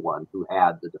know anyone who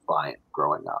had the Defiant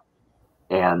growing up.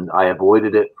 And I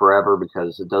avoided it forever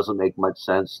because it doesn't make much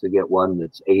sense to get one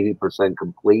that's 80%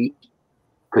 complete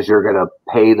because you're going to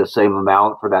pay the same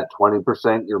amount for that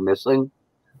 20% you're missing.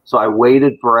 So I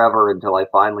waited forever until I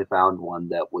finally found one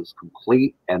that was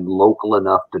complete and local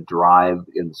enough to drive,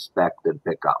 inspect, and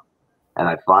pick up. And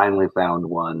I finally found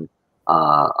one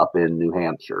up in New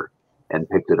Hampshire and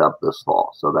picked it up this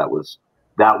fall. So that was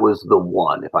the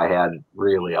one. If I had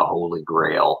really a holy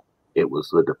grail, it was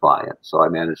the Defiant. So I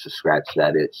managed to scratch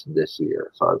that itch this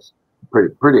year. So I was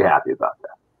pretty happy about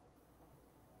that.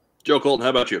 Joe Colton, how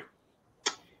about you?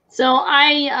 So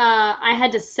I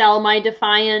had to sell my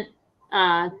Defiant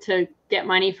to get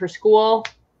money for school,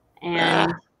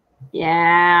 and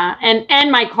yeah,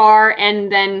 and my car,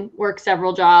 and then work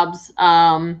several jobs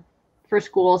for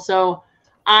school. So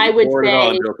I would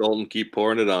say, Joe Colton, keep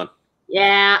pouring it on.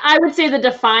 Yeah, I would say the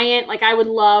Defiant. Like, I would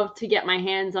love to get my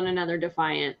hands on another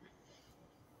Defiant,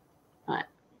 but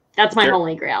that's my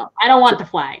holy grail. I don't want the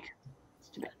Flag.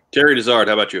 Terry Dizard,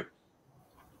 how about you?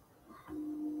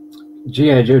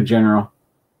 G.I. Joe General.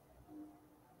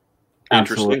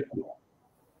 Interesting. Absolutely.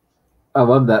 I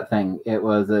love that thing. It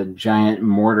was a giant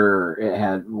mortar. It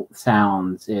had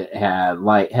sounds. It had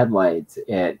headlights.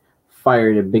 It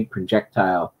fired a big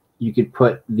projectile. You could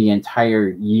put the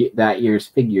entire that year's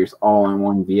figures all in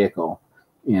one vehicle.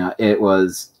 You know, it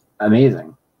was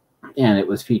amazing, and it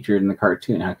was featured in the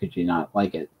cartoon. How could you not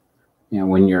like it? You know,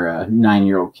 when you're a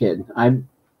 9-year-old kid.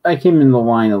 I came in the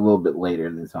line a little bit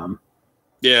later than some.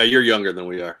 Yeah, you're younger than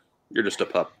we are. You're just a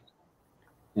pup.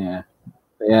 Yeah.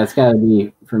 Yeah, it's got to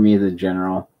be, for me, the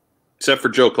General. Except for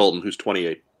Joe Colton, who's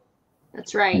 28.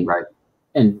 That's right. Right.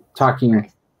 And talking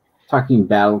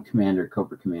Battle Commander,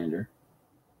 Cobra Commander.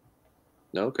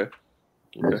 Okay.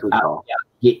 That's what I'll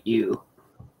get you.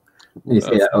 And you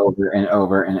say that over and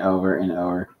over and over and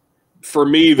over. For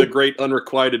me, the great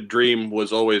unrequited dream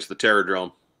was always the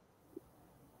Terradrome.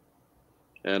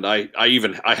 And I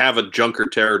have a Junker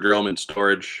Terradrome in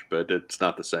storage, but it's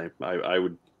not the same. I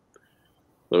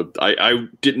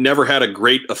never had a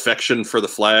great affection for the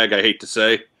Flag. I hate to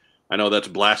say, I know that's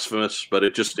blasphemous, but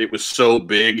it was so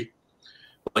big.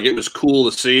 Like, it was cool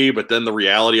to see, but then the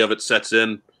reality of it sets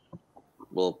in.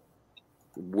 Well,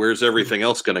 where's everything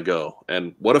else going to go?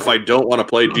 And what if I don't want to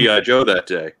play G.I. Joe that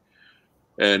day?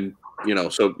 And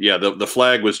so yeah, the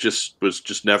Flag was just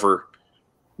never.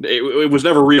 It was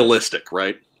never realistic,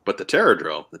 right? But the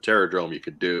Terradrome you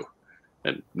could do,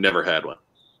 and never had one.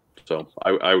 So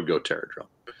I would go Terradrome.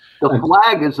 The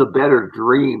Flag is a better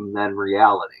dream than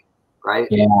reality, right?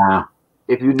 Yeah.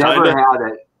 If you never had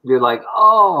it, you're like,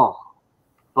 oh.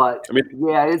 But I mean,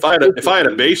 yeah, if I had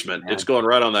a basement, it's going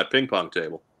right on that ping pong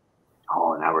table.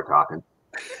 Oh, now we're talking.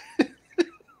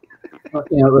 Well,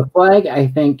 the Flag, I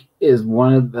think, is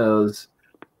one of those.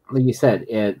 Like you said,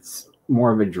 it's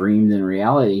more of a dream than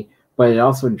reality, but it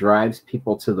also drives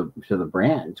people to the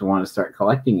brand to want to start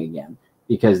collecting again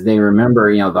because they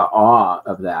remember, the awe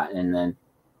of that, and then,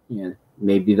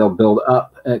 maybe they'll build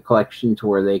up a collection to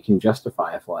where they can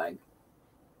justify a Flag.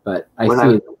 But I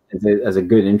see it as a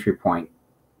good entry point,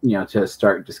 to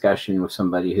start discussion with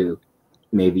somebody who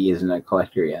maybe isn't a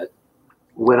collector yet.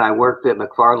 When I worked at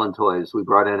McFarlane Toys, we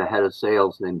brought in a head of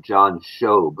sales named John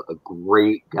Shobe, a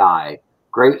great guy.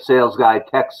 Great sales guy,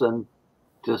 Texan,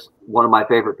 just one of my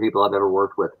favorite people I've ever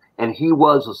worked with. And he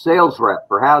was a sales rep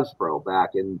for Hasbro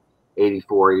back in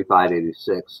 84, 85,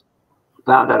 86.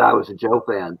 Found out I was a Joe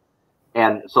fan.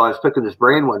 And so I was picking his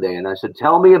brain one day, and I said,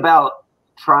 tell me about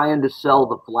trying to sell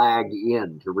the flag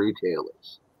in to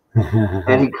retailers.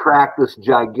 And he cracked this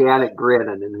gigantic grin,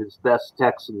 and in his best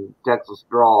Texas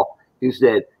drawl, he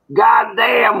said, God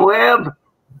damn, Webb,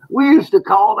 we used to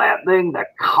call that thing the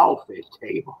coffee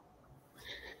table.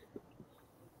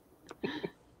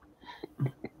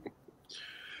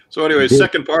 So anyway,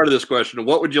 second part of this question,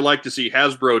 what would you like to see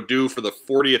Hasbro do for the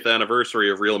 40th anniversary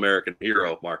of Real American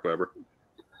Hero, Mark Weber?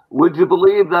 Would you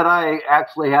believe that I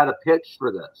actually had a pitch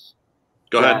for this?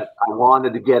 Go ahead. I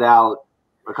wanted to get out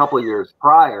a couple of years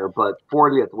prior, but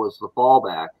 40th was the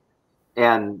fallback.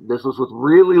 And this was with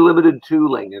really limited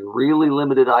tooling and really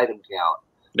limited item count.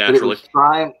 Naturally. It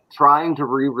was trying to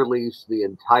re-release the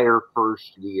entire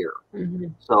first year. Mm-hmm.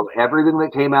 So everything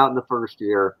that came out in the first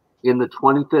year, in the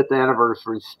 25th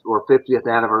anniversary or 50th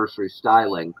anniversary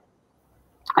styling.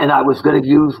 And I was going to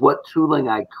use what tooling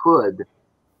I could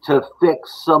to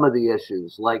fix some of the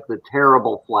issues, like the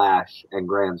terrible Flash and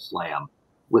Grand Slam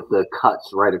with the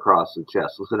cuts right across the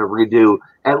chest. I was going to redo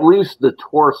at least the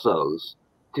torsos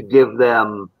to give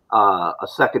them a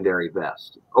secondary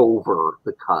vest over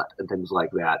the cut and things like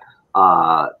that,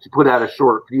 to put out a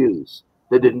short fuse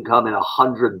that didn't come in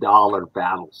 $100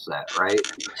 battle set, right?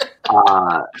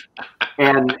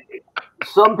 And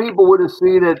some people would have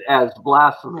seen it as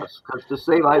blasphemous, because to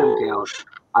save item count,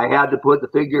 I had to put the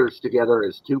figures together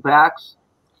as 2-packs,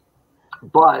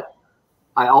 but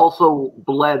I also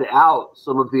bled out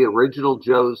some of the original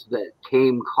Joes that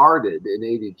came carded in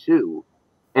 82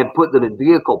 and put them in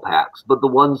vehicle packs, but the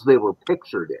ones they were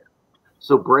pictured in.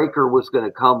 So Breaker was going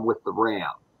to come with the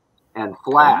Ram, and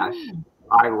Flash,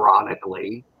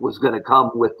 ironically, was going to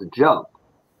come with the Jump,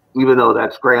 even though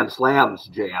that's Grand Slam's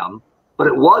jam. But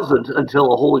it wasn't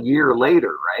until a whole year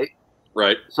later, right?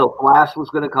 Right. So Flash was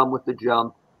going to come with the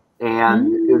Jump,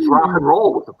 and it was Rock and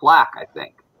Roll with the Flak, I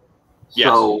think. Yes.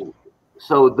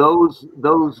 So those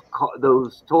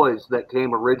toys that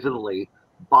came originally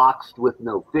boxed with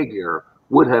no figure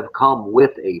would have come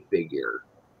with a figure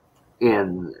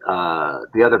in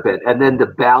the other bit. And then to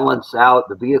balance out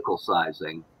the vehicle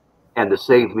sizing and to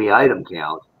save me item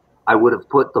count, I would have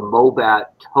put the Mobat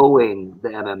towing the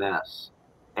MMS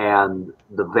and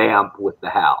the Vamp with the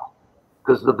HAL.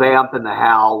 Because the Vamp and the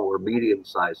HAL were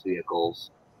medium-sized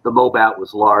vehicles. The Mobat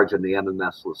was large and the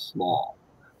MMS was small.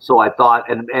 So I thought,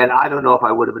 and I don't know if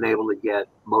I would have been able to get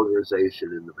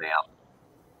motorization in the Vamp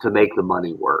to make the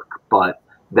money work, but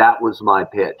that was my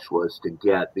pitch, was to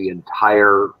get the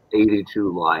entire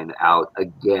 82 line out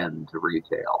again to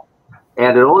retail.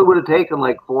 And it only would have taken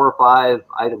like 4 or 5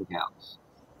 item counts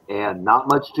and not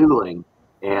much tooling,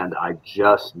 and I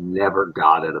just never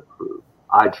got it approved.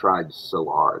 I tried so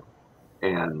hard,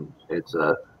 and it's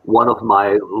one of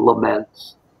my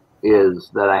laments is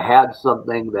that I had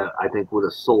something that I think would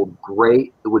have sold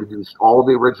great. It would have used all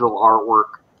the original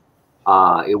artwork.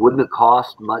 It wouldn't have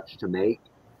cost much to make.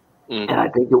 And I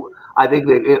think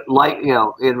that like, you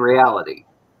know, in reality,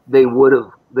 they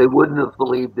wouldn't have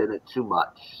believed in it too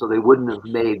much. So they wouldn't have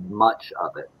made much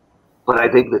of it. But I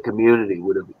think the community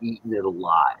would have eaten it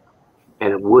alive.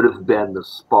 And it would have been the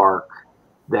spark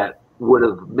that would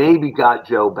have maybe got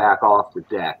Joe back off the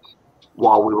deck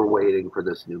while we were waiting for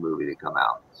this new movie to come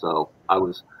out. So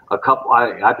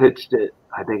I pitched it,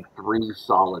 I think 3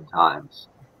 solid times,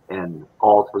 and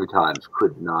all 3 times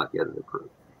could not get it approved.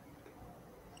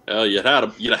 You'd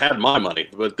have had my money,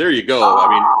 but there you go. I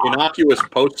mean, innocuous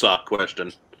post-sock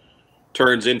question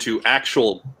turns into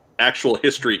actual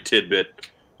history tidbit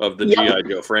of the G.I.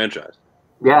 Joe franchise.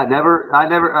 Yeah, I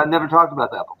never talked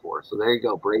about that before. So there you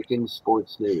go, breaking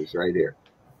sports news right here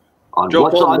on Joe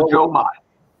What's Colton, on Joe Mind.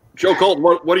 Joe Colton,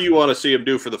 what do you want to see him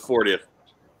do for the 40th?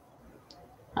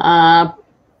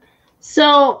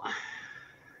 So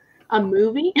a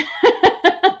movie,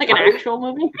 like an actual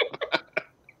movie.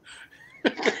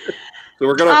 So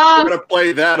we're gonna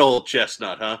play that old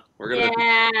chestnut, huh? We're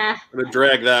gonna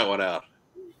drag that one out.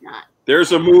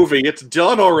 There's a movie. It's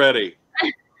done already.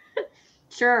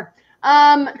 Sure.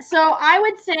 So I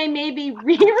would say maybe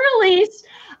re-release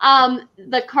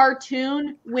the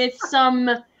cartoon with some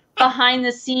behind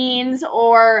the scenes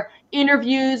or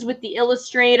interviews with the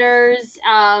illustrators,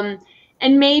 and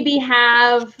maybe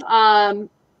have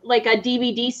like a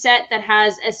DVD set that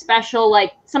has a special,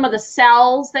 like some of the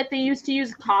cells that they used to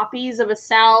use, copies of a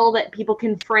cell that people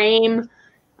can frame,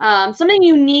 something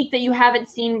unique that you haven't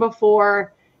seen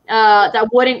before, that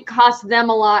wouldn't cost them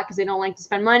a lot because they don't like to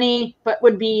spend money, but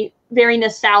would be very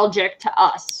nostalgic to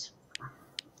us.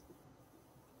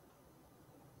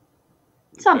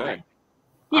 Something.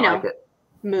 you know, like it.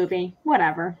 movie,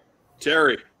 whatever.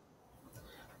 Terry.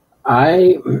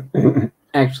 I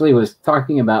actually was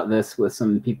talking about this with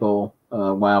some people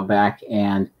a while back,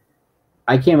 and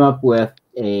I came up with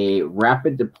a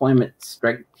Rapid Deployment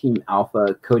Strike Team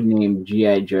Alpha codenamed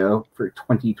G.I. Joe for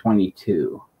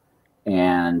 2022.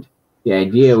 And the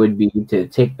idea would be to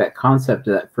take that concept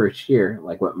of that first year,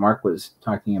 like what Mark was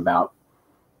talking about,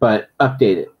 but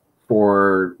update it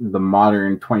for the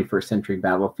modern 21st century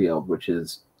battlefield, which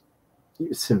is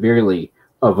severely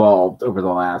evolved over the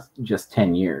last just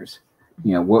 10 years.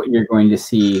 You know, what you're going to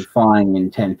see flying in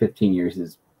 10, 15 years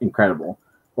is incredible.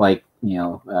 Like, you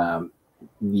know,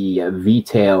 the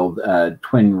V-tailed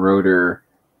twin rotor,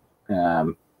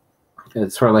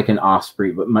 it's sort of like an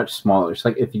Osprey, but much smaller. It's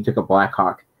like if you took a Black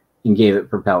Hawk and gave it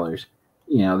propellers,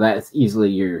 you know, that's easily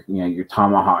your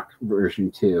Tomahawk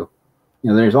version 2. You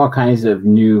know, there's all kinds of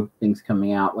new things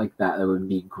coming out like that would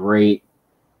be great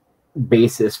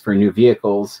basis for new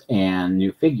vehicles and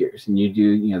new figures. And you do,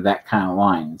 you know, that kind of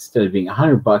line instead of being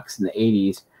 $100 in the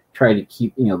 80s. Try to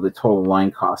keep, you know, the total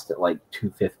line cost at like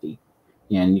 $250,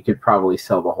 and you could probably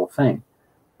sell the whole thing.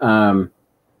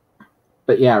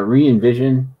 But yeah,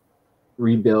 re-envision,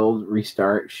 rebuild,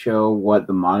 restart, show what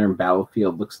the modern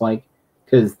battlefield looks like,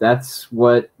 because that's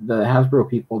what the Hasbro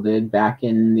people did back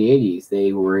in the 80s.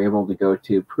 They were able to go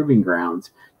to proving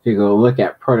grounds to go look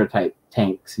at prototype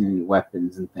tanks and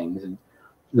weapons and things. And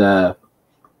the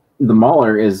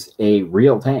Mauler is a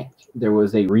real tank. There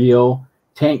was a real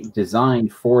tank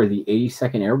designed for the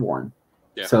 82nd Airborne,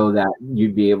 so that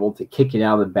you'd be able to kick it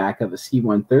out of the back of a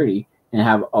C-130 and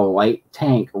have a light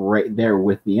tank right there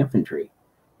with the infantry.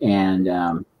 And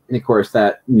of course,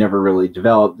 that never really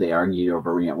developed. They argued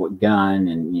over, you know, what gun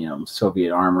and, you know,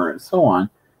 Soviet armor and so on.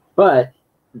 But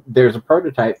there's a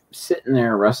prototype sitting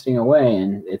there rusting away,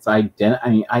 and it's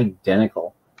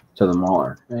identical to the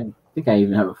Mauler. I think I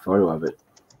even have a photo of it.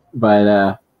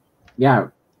 But yeah,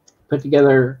 put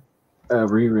together a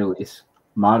re-release,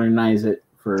 modernize it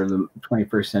for the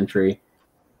 21st century,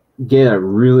 get a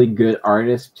really good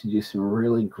artist to do some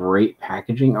really great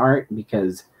packaging art,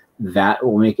 because that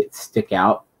will make it stick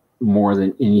out more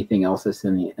than anything else that's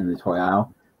in the toy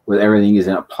aisle, with everything is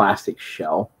in a plastic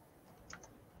shell.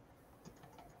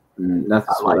 And that's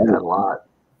I like that a lot.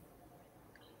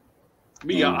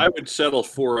 Yeah, I would settle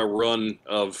for a run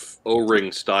of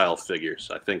O-ring style figures.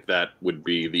 I think that would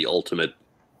be the ultimate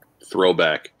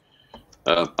throwback.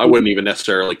 I wouldn't even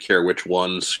necessarily care which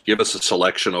ones. Give us a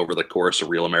selection over the course of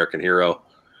Real American Hero.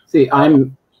 See,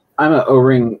 I'm an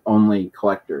O-ring only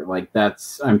collector. Like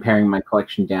I'm paring my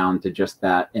collection down to just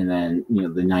that, and then, you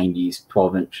know, the 90s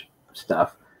 12-inch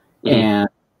stuff. Mm-hmm. And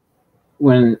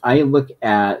when I look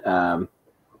at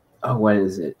what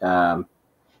is it?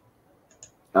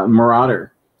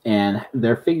 Marauder and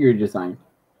their figure design,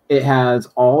 it has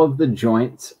all of the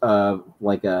joints of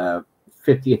like a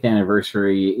 50th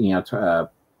anniversary, you know,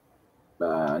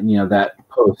 that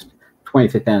post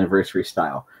 25th anniversary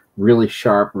style. Really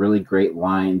sharp, really great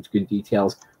lines, good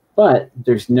details, but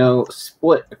there's no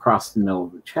split across the middle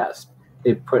of the chest.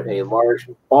 They put a large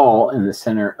ball in the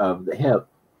center of the hip,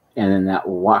 and then that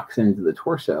locks into the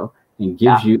torso and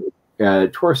gives you a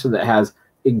torso that has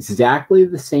exactly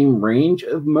the same range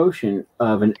of motion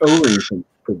of an O-ring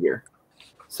figure.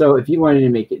 So if you wanted to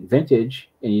make it vintage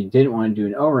and you didn't want to do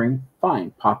an O-ring,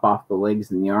 fine, pop off the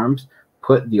legs and the arms,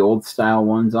 put the old style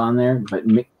ones on there, but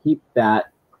keep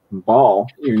that ball.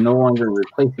 You're no longer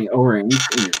replacing O-rings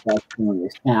in your collection when they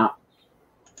snap.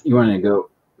 You want to go.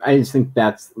 I just think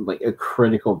that's like a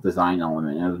critical design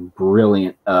element. It was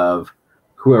brilliant of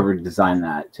whoever designed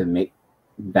that to make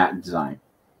that design,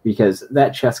 because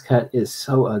that chest cut is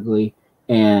so ugly,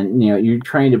 and, you know, you're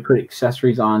trying to put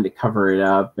accessories on to cover it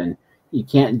up, and you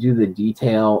can't do the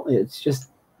detail. It's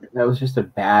just, that was just a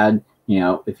bad, you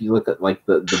know, if you look at like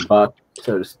the buck,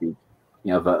 so to speak,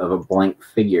 you know, of a blank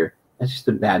figure, that's just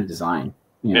a bad design.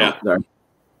 You know,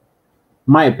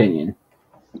 my opinion.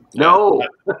 No,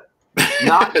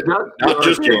 not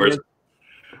just yours.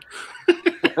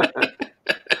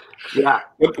 Yeah.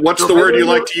 What's the word you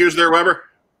like to use there, Weber?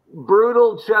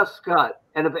 Brutal chest cut.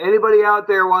 And if anybody out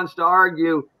there wants to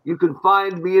argue, you can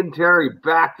find me and Terry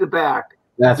back to back.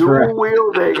 That's right. Dual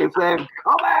wielding and saying,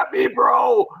 "Come at me,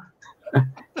 bro."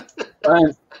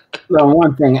 The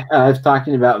one thing I was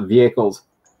talking about vehicles.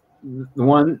 The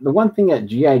one thing that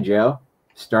G.I. Joe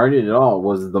started it all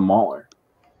was the Mauler.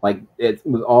 Like, it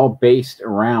was all based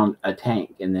around a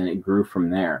tank, and then it grew from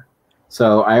there.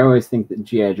 So I always think that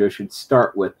G.I. Joe should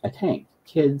start with a tank.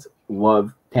 Kids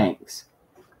love tanks.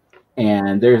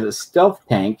 And there's a stealth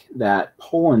tank that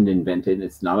Poland invented.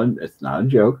 It's not a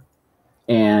joke.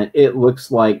 And it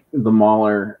looks like the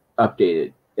Mauler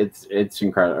updated. It's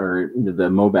incredible. Or the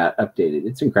Mobat updated.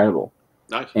 It's incredible.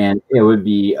 Nice. And it would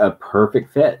be a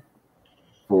perfect fit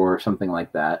for something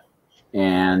like that.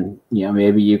 And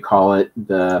maybe you call it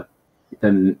the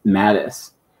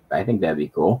Mattis. I think that'd be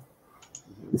cool.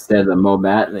 Instead of the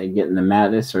Mobat, they get in the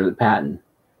Mattis or the Patton.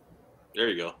 There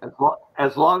you go.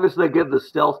 As long as they give the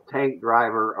stealth tank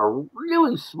driver a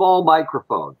really small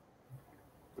microphone,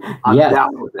 I'm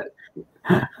down with it.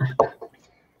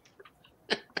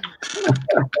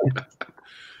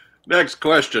 Next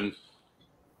question.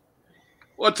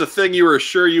 What's a thing you were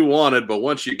sure you wanted, but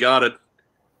once you got it,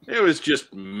 it was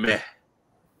just meh?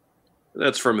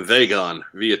 That's from Vagon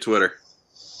via Twitter.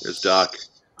 There's Doc.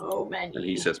 Oh, man. And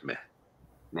he says meh.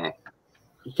 Meh.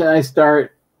 Can I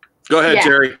start? Go ahead, Yeah.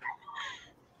 Terry.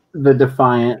 The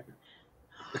Defiant.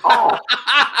 Oh,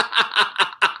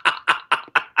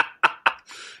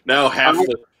 Now half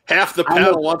the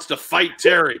panel wants to fight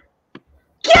Terry.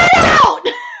 Get out!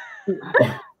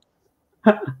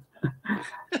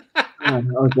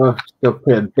 I'll go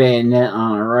put a bayonet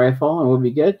on a rifle and we'll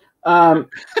be good.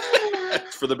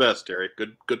 That's for the best, Terry.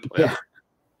 Good plan.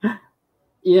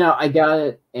 Yeah. I got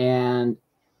it, and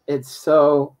it's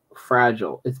so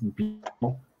fragile. It's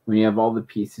beautiful when you have all the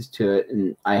pieces to it,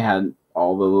 and I had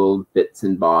all the little bits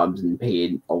and bobs and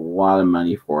paid a lot of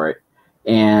money for it.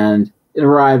 And it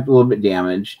arrived a little bit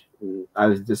damaged. I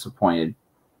was disappointed.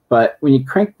 But when you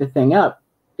crank the thing up,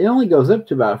 it only goes up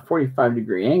to about a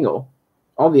 45-degree angle.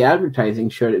 All the advertising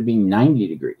showed it being 90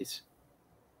 degrees.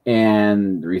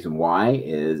 And the reason why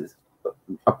is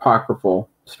apocryphal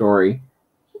story.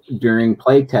 During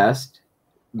playtest,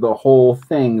 the whole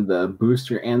thing, the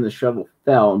booster and the shuttle,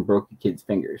 fell and broke the kid's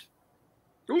fingers.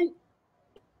 Ooh.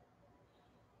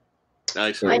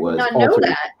 Nice. I did was not know altered.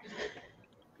 that.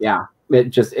 Yeah,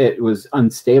 it was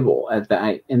unstable at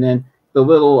that. And then the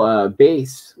little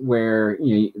base where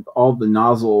all the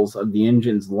nozzles of the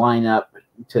engines line up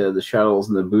to the shuttles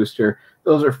and the booster,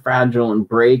 those are fragile and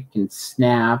break and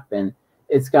snap, and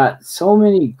it's got so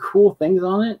many cool things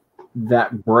on it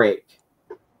that break.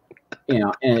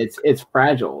 And it's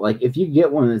fragile. Like if you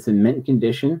get one that's in mint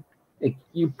condition, like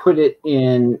you put it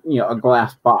in a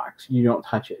glass box, you don't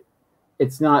touch it.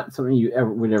 It's not something you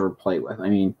would ever play with. I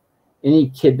mean, any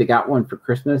kid that got one for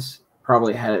Christmas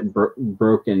probably had it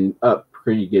broken up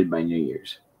pretty good by New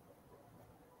Year's.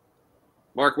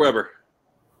 Mark Weber,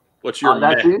 what's your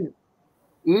that's meh?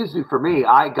 easy for me.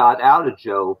 I got out of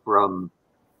Joe from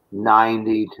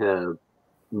 90 to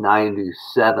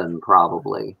 97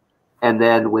 probably. And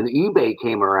then when eBay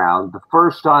came around, the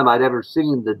first time I'd ever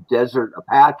seen the Desert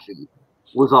Apache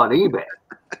was on eBay.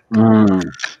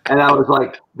 And I was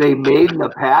like, they made an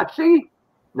Apache?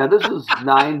 Now this is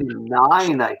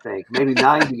 99, I think, maybe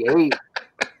 98.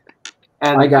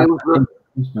 And I got it was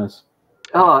Christmas.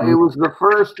 it was the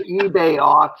first eBay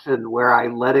auction where I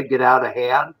let it get out of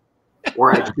hand,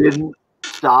 where I didn't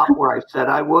stop where I said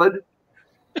I would.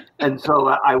 And so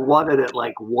I won it at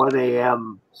like 1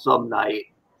 a.m. some night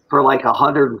for like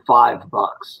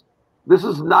 $105. This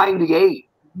is 98.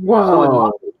 Whoa.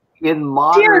 So in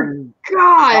modern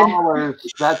God. dollars,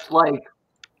 that's like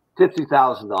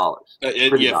 $50,000.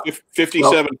 Yeah,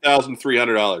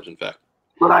 $57,300, in fact.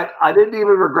 But I didn't even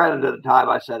regret it at the time.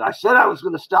 I said I was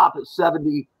going to stop at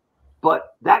 70,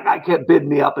 but that guy kept bidding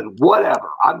me up and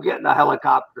whatever. I'm getting a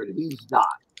helicopter and he's not.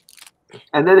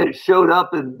 And then it showed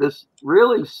up in this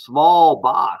really small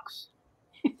box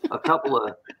a couple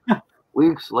of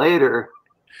weeks later.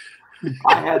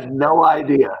 I had no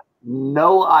idea.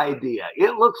 No idea.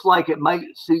 It looks like it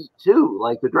might seat two,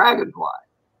 like the Dragonfly,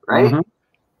 right? Mhm.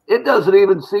 It doesn't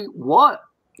even seat one.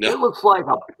 No. It looks like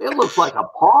a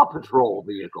Paw Patrol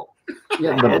vehicle.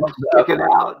 Yeah, The head's sticking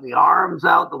out and the arms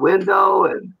out the window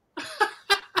and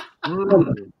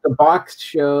the box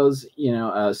shows,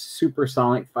 a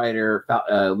supersonic fighter,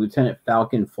 Lieutenant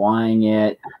Falcon flying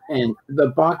it, and the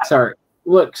box art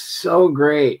looks so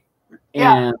great.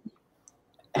 And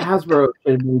Hasbro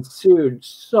should have been sued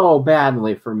so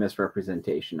badly for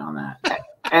misrepresentation on that.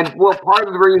 And well, part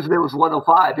of the reason it was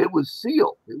 105, it was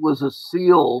sealed. It was a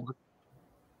sealed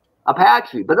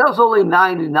Apache, but that was only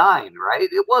 99, right?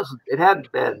 It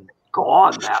hadn't been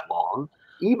gone that long.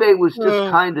 eBay was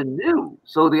just kind of new.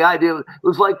 So the idea it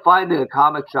was like finding a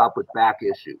comic shop with back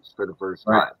issues for the first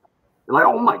time. Right. You're like,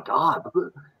 oh my God.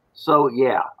 So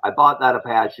yeah, I bought that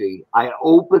Apache. I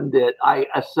opened it, I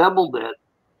assembled it,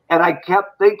 and I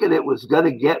kept thinking it was going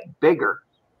to get bigger,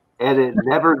 and it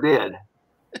never did.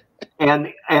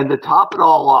 And to top it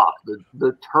all off,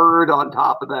 the turd on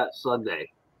top of that sundae,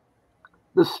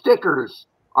 the stickers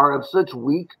are of such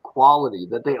weak quality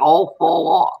that they all fall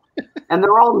off. And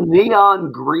they're all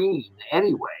neon green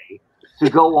anyway. to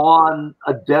go on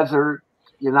a desert,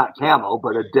 not camo,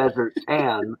 but a desert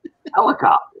tan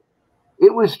helicopter.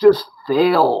 It was just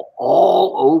fail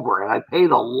all over, and I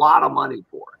paid a lot of money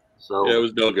for it. So yeah, it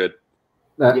was no good.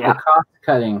 The cost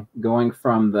cutting going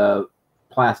from the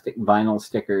plastic vinyl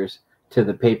stickers to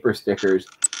the paper stickers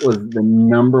was the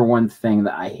number one thing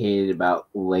that I hated about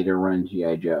later run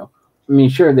G.I. Joe. I mean,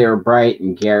 sure, they were bright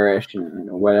and garish and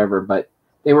whatever, but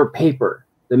they were paper.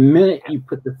 The minute you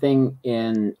put the thing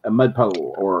in a mud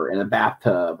puddle or in a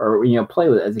bathtub or, play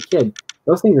with it as a kid,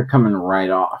 those things are coming right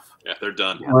off. Yeah, they're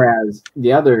done. Whereas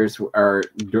the others are,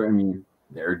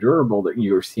 they're durable. That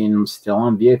you're seeing them still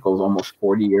on vehicles almost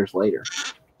 40 years later.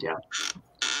 Yeah.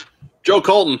 Joe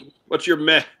Colton, what's your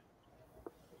meh?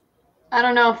 I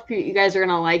don't know if you guys are going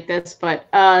to like this, but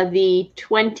the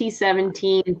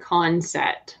 2017 con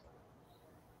set.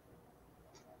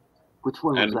 Which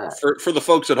one was that? For the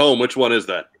folks at home, which one is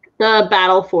that? The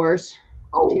Battle Force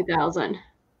 2000.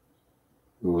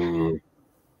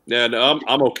 Yeah, no,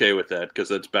 I'm okay with that because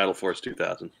that's Battle Force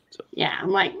 2000. So. Yeah, I'm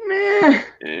like, meh.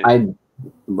 Yeah. I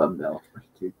love Battle Force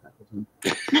 2000.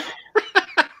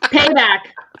 Payback.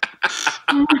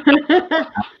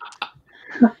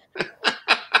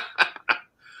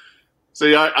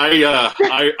 See,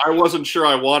 I wasn't sure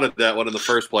I wanted that one in the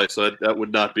first place, so that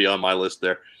would not be on my list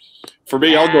there. For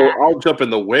me, I'll jump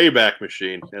in the Wayback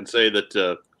Machine and say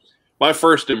that my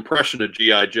first impression of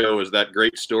G.I. Joe is that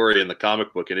great story in the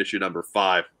comic book in issue number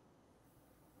 5,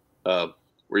 where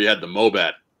you had the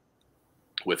Mobat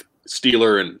with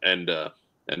Steeler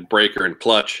and Breaker and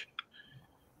Clutch,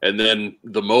 and then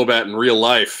the Mobat in real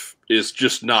life is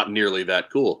just not nearly that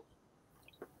cool.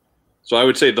 So I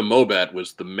would say the Mobat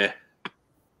was the meh.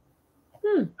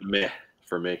 Meh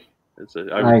for me.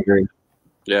 I agree.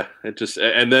 Yeah, it just,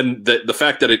 and then the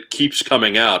fact that it keeps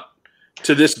coming out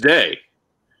to this day,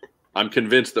 I'm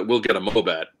convinced that we'll get a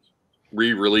Mobat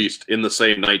re-released in the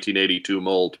same 1982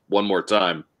 mold one more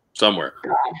time somewhere.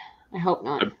 God, I hope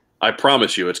not. I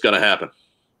promise you, it's going to happen.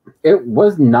 It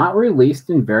was not released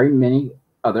in very many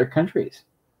other countries.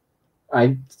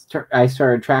 I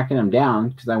started tracking them down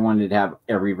because I wanted to have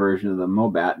every version of the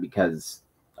Mobat because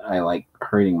I like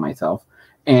hurting myself.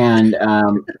 And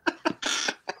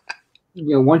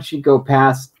once you go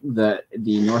past the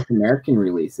North American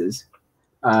releases,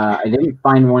 I didn't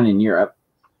find one in Europe,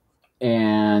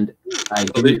 and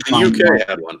the UK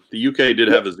had one. The UK did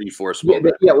have a Z-Force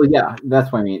Mobat. Yeah,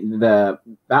 that's what I mean. That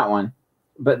one.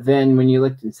 But then when you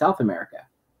looked in South America,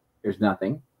 there's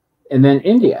nothing, and then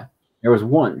India, there was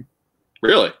one.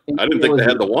 Really? I didn't think they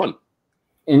had the one.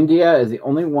 India is the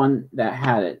only one that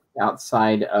had it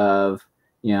outside of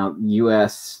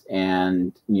U.S.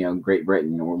 and Great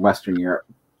Britain or Western Europe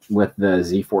with the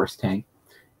Z-Force tank.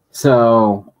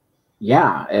 So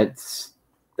yeah,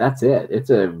 that's it. It's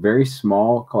a very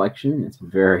small collection. It's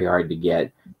very hard to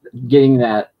get. Getting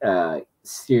that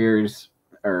Sears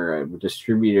or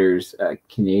distributor's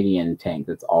Canadian tank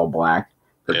that's all black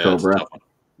for Cobra.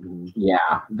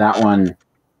 Yeah, that one.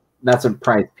 That's a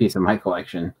prized piece of my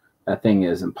collection. That thing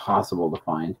is impossible to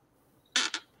find.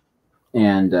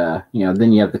 And then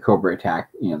you have the Cobra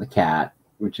Attack, the Cat,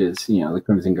 which is the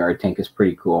Crimson Guard tank is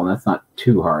pretty cool, and that's not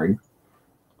too hard.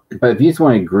 But if you just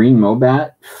want a green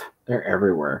Mobat, they're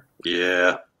everywhere.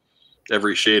 Yeah,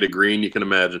 every shade of green you can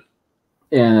imagine.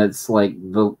 And it's like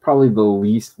probably the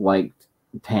least liked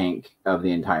tank of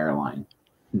the entire line,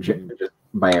 just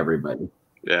by everybody.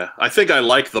 Yeah, I think I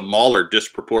like the Mauler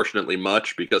disproportionately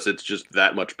much because it's just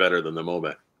that much better than the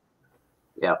Mobat.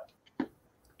 Yeah.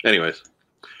 Anyways,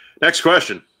 next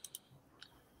question.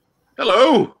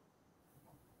 Hello.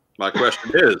 My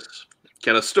question is,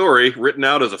 can a story written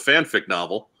out as a fanfic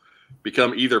novel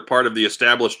become either part of the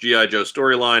established G.I. Joe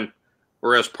storyline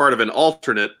or as part of an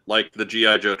alternate like the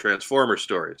G.I. Joe Transformers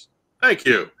stories? Thank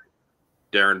you.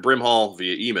 Darren Brimhall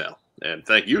via email. And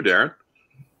thank you, Darren.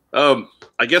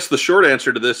 I guess the short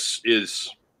answer to this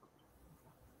is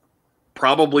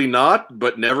probably not,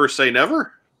 but never say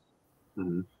never.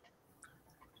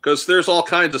 Because there's all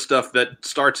kinds of stuff that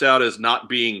starts out as not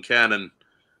being canon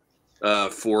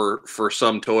for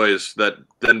some toys that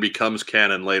then becomes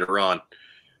canon later on.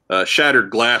 Shattered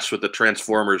Glass with the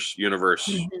Transformers universe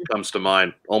comes to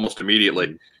mind almost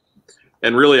immediately.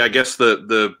 And really, I guess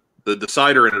the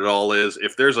decider in it all is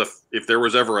if there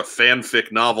was ever a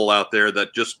fanfic novel out there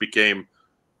that just became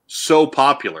so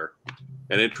popular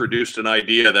and introduced an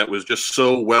idea that was just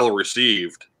so well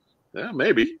received, yeah,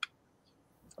 maybe.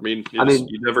 I mean,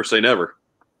 you never say never.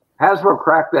 Hasbro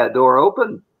cracked that door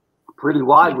open pretty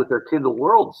wide with their Kindle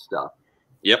World stuff.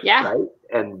 Yep. Yeah. Right,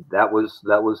 and that was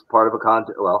part of a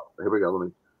content. Well, here we go. Let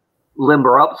me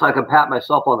limber up so I can pat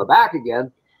myself on the back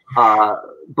again.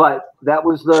 But that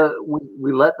was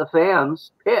we let the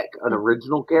fans pick an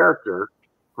original character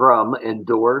from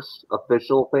endorsed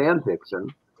official fan fiction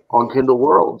on Kindle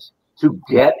Worlds to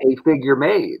get a figure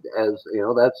made. As you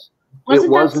know,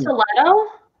 wasn't that Stiletto?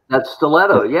 That's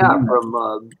Stiletto, yeah,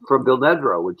 from Bill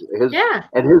Nedro, which his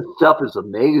stuff is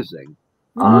amazing.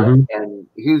 And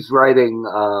he's writing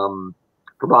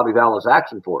for Bobby Vala's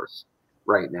Action Force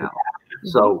right now.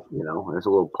 So, you know, there's a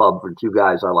little pub for two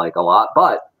guys I like a lot.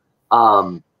 But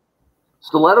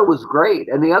Stiletto was great.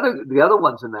 And the other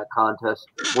ones in that contest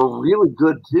were really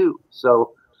good too.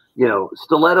 So, you know,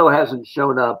 Stiletto hasn't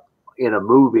shown up in a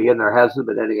movie and there hasn't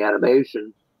been any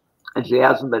animation and she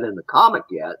hasn't been in the comic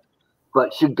yet,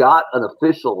 but she got an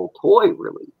official toy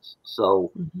release.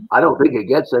 So I don't think it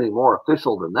gets any more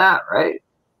official than that, right?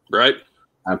 Right.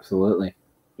 Absolutely.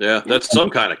 Yeah, that's some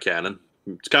kind of canon.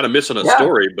 It's kind of missing a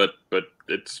story, but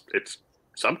it's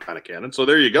some kind of canon. So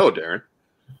there you go, Darren.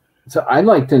 So I'd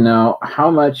like to know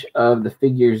how much of the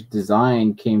figure's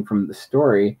design came from the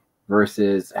story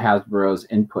versus Hasbro's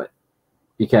input,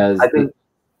 because I think,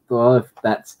 if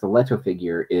that Stiletto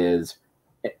figure is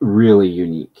really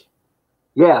unique.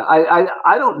 Yeah,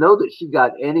 I don't know that she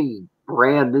got any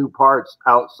brand new parts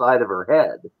outside of her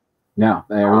head. No,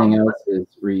 everything else is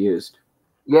reused.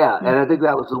 Yeah, and I think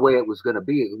that was the way it was going to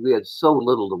be. We had so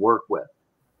little to work with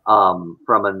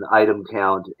from an item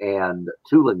count and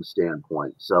tooling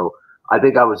standpoint. So I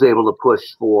think I was able to push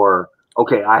for,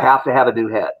 okay, I have to have a new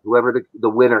head. Whoever the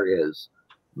winner is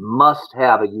must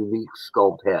have a unique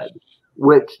sculpt head,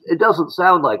 which it doesn't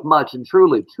sound like much, and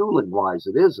truly tooling-wise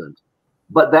it isn't.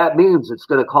 But that means it's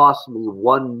going to cost me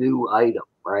one new item,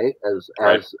 right? As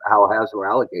how Hasbro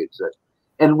allocates it.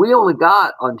 And we only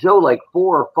got on Joe like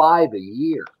 4 or 5 a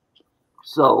year.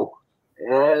 So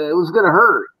it was going to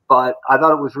hurt, but I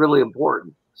thought it was really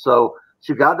important. So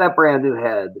she got that brand new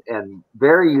head and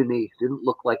very unique. Didn't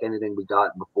look like anything we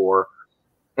gotten before.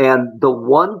 And the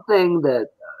one thing that,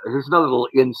 here's another little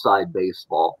inside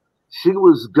baseball. She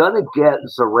was going to get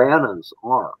Zorana's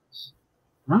arms,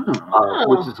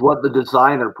 which is what the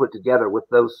designer put together with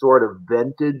those sort of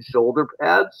vintage shoulder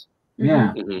pads.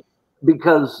 Yeah.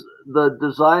 Because the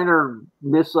designer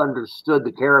misunderstood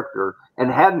the character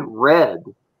and hadn't read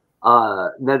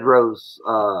Nedro's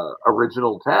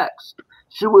original text.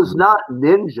 She was not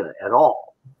ninja at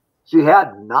all. She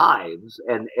had knives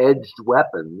and edged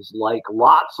weapons like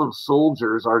lots of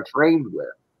soldiers are trained with.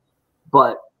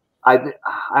 But I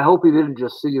hope he didn't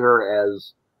just see her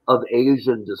as of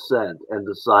Asian descent and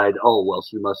decide, oh, well,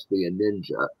 she must be a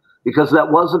ninja. Because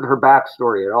that wasn't her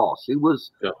backstory at all. She was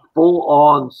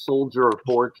full-on soldier of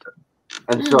fortune.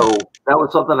 And so that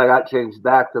was something I got changed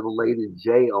back to the Lady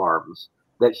J arms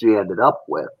that she ended up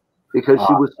with. Because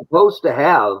she was supposed to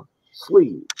have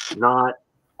sleeves, not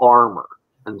armor.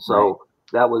 And so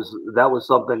that was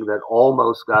something that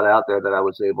almost got out there that I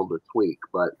was able to tweak.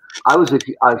 But I was a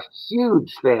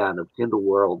huge fan of Kindle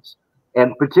Worlds,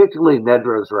 and particularly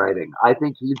Nedro's writing. I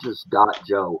think he just got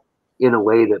Joe in a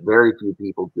way that very few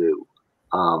people do.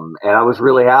 And I was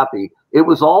really happy. It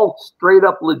was all straight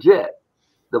up legit.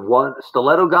 The one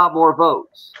Stiletto got more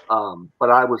votes, but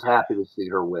I was happy to see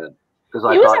her win because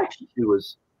I thought she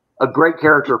was a great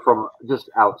character from just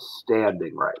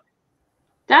outstanding writing.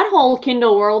 That whole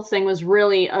Kindle Worlds thing was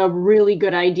really a really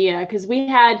good idea because we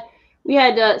had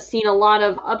seen a lot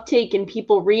of uptake in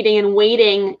people reading and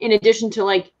waiting. In addition to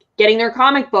like getting their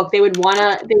comic book, they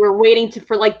were waiting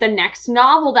for like the next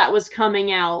novel that was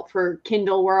coming out for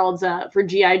Kindle Worlds for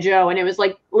G.I. Joe, and it was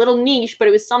like a little niche, but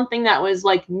it was something that was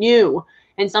like new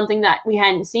and something that we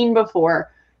hadn't seen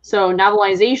before. So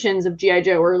novelizations of G.I.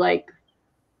 Joe were like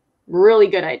really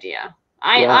good idea.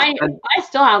 I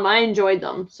still have them. I enjoyed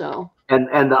them. So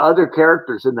and the other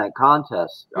characters in that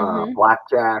contest,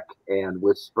 Blackjack and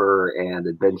Whisper and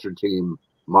Adventure Team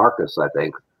Marcus, I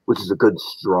think, which is a good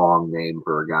strong name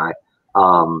for a guy.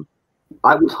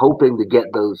 I was hoping to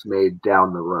get those made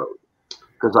down the road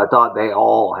because I thought they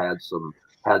all had some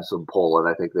pull, and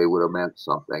I think they would have meant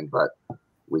something, but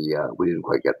we didn't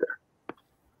quite get there.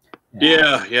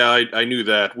 Yeah, I knew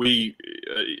that.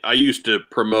 I used to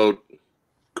promote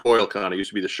CoilCon. I used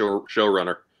to be the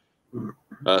showrunner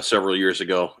several years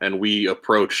ago, and we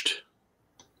approached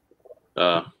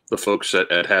the folks at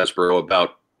Hasbro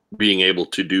about being able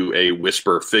to do a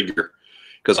Whisper figure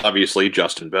because obviously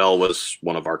Justin Bell was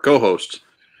one of our co-hosts,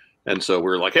 and so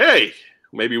we're like, hey,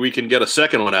 maybe we can get a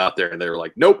second one out there, and they were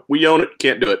like, nope, we own it,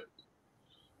 can't do it.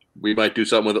 We might do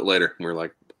something with it later. And we're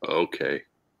like, okay.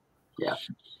 Yeah.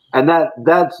 And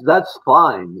that's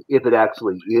fine if it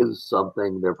actually is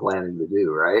something they're planning to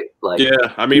do, right? Like,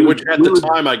 yeah, I mean, which at the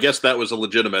time, I guess that was a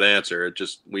legitimate answer. It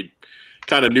just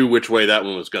kind of knew which way that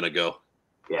one was going to go.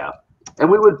 Yeah. And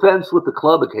we would fence with the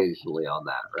club occasionally on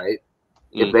that, right?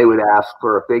 If they would ask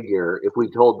for a figure, if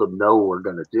we told them no, we're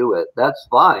going to do it, that's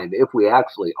fine if we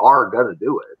actually are going to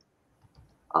do it.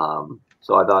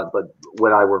 So I thought, but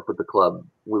when I worked with the club,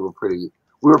 we were pretty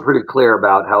clear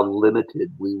about how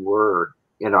limited we were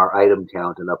in our item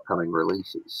count and upcoming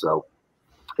releases. So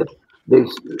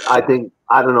I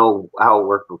don't know how it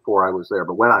worked before I was there,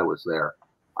 but when I was there,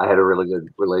 I had a really good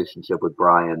relationship with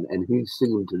Brian, and he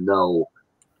seemed to know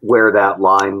where that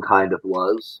line kind of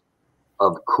was,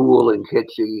 of cool and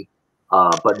kitschy,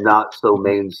 but not so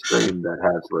mainstream that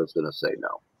Hasbro's going to say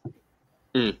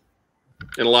no.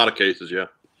 In a lot of cases, yeah.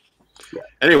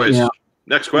 Anyways,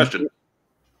 next question.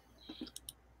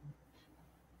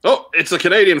 Oh, it's a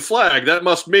Canadian flag. That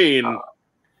must mean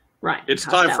it's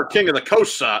time for King of the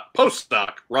Post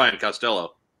Stock, Ryan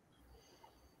Costello.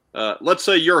 Let's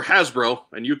say you're Hasbro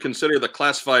and you consider the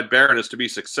classified Baroness to be a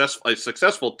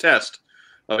successful test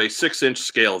of a 6-inch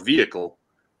scale vehicle.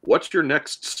 What's your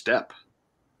next step?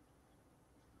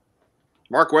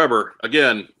 Mark Weber,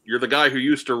 again, you're the guy who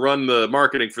used to run the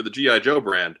marketing for the G.I. Joe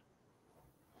brand.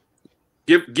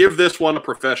 Give this one a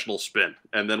professional spin,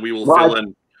 and then we will fill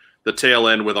in the tail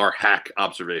end with our hack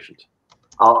observations.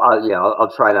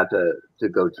 I'll try not to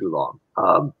go too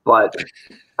long. But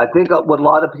I think what a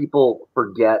lot of people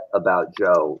forget about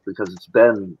Joe, because it's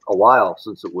been a while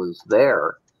since it was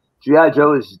there, G.I.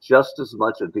 Joe is just as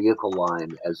much a vehicle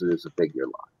line as it is a figure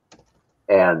line.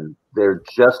 And they're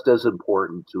just as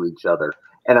important to each other.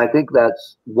 And I think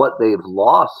that's what they've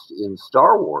lost in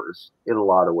Star Wars in a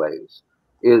lot of ways,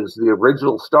 is the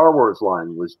original Star Wars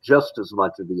line was just as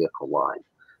much a vehicle line.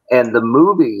 And the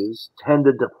movies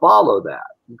tended to follow that.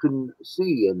 You can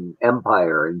see in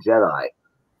Empire and Jedi,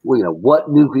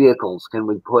 what new vehicles can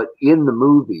we put in the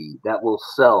movie that will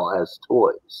sell as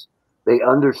toys? They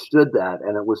understood that,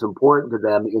 and it was important to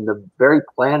them in the very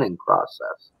planning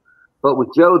process. But with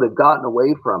Joe, they've gotten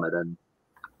away from it. And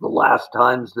the last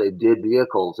times they did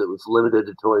vehicles, it was limited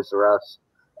to Toys R Us.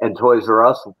 And Toys R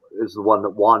Us is the one that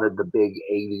wanted the big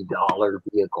 $80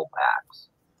 vehicle packs,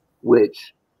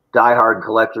 which diehard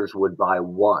collectors would buy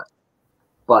one.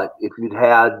 But if you'd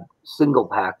had single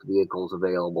packed vehicles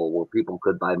available where people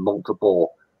could buy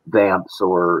multiple Vamps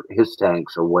or his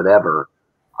tanks or whatever,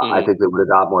 I think they would have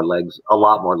got a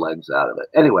lot more legs out of it.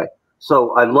 Anyway,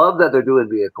 so I love that they're doing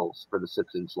vehicles for the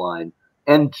 6-inch line.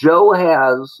 And Joe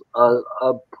has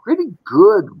a pretty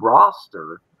good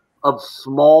roster of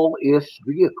small-ish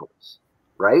vehicles,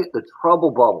 right? The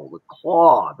Trouble Bubble, the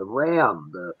Claw, the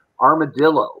Ram, the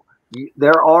Armadillo.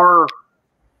 There are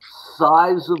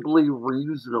sizably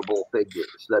reasonable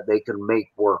figures that they can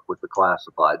make work with the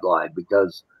classified line,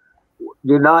 because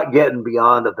you're not getting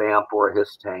beyond a Vamp or a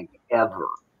His tank ever.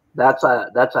 That's a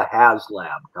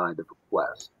HasLab kind of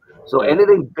quest. So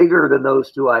anything bigger than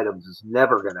those two items is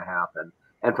never going to happen.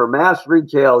 And for mass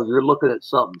retail, you're looking at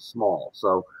something small.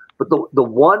 So, but the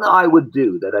one I would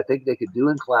do that I think they could do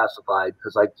in classified,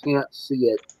 because I can't see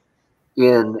it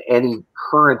in any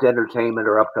current entertainment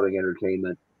or upcoming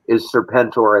entertainment, is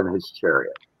Serpentor and his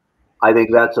chariot. I think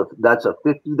that's a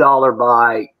 $50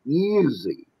 buy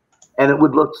easy, and it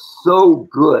would look so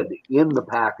good in the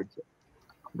packaging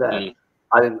that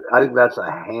I think that's a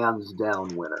hands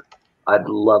down winner. I'd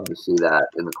love to see that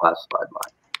in the classified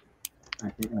line. I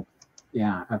think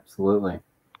yeah, absolutely.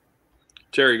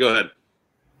 Terry, go ahead.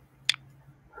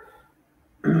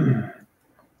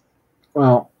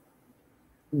 Well,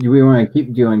 do we want to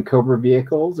keep doing Cobra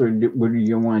vehicles, or would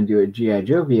you want to do a G.I.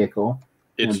 Joe vehicle?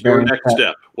 It's your next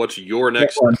step. What's your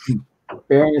next step?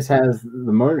 Baroness has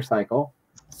the motorcycle,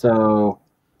 so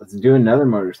let's do another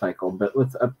motorcycle, but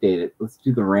let's update it. Let's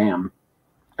do the Ram.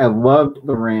 I loved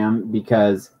the Ram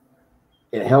because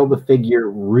it held the figure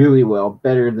really well,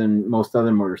 better than most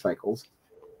other motorcycles.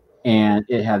 And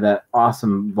it had that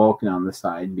awesome Vulcan on the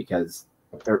side, because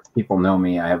people know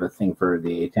me. I have a thing for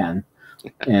the A10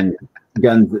 and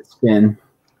guns that spin.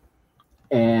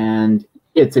 And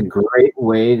it's a great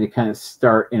way to kind of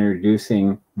start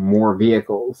introducing more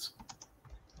vehicles,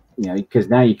 because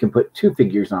now you can put two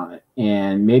figures on it,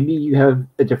 and maybe you have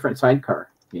a different sidecar.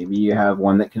 Maybe you have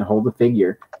one that can hold the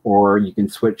figure, or you can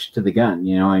switch to the gun.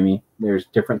 You know what I mean? There's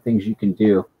different things you can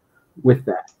do with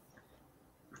that.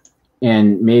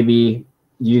 And maybe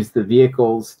use the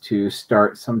vehicles to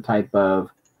start some type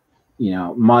of,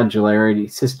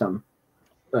 modularity system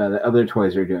that other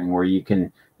toys are doing, where you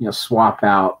can, swap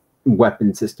out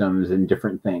weapon systems and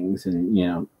different things,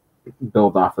 and,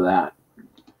 build off of that.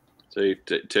 So,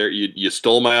 Terry, you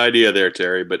stole my idea there,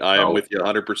 Terry, but I am with you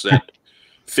 100%.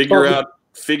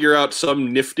 Figure out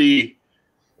some nifty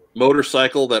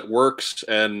motorcycle that works,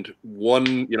 and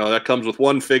one, that comes with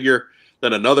one figure,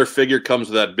 then another figure comes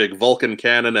with that big Vulcan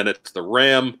cannon, and it's the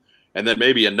Ram, and then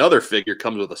maybe another figure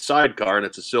comes with a sidecar, and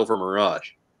it's a Silver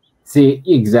Mirage. See,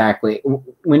 exactly.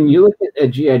 When you look at a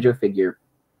G.I. Joe figure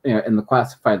in the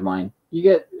classified line, you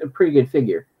get a pretty good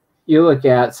figure. You look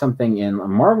at something in a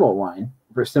Marvel line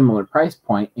for a similar price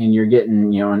point, and you're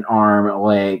getting, an arm, a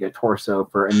leg, a torso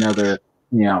for another,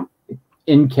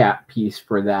 end cap piece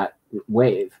for that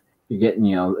wave. You're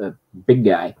getting, a big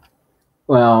guy.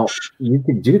 Well, you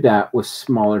could do that with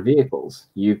smaller vehicles.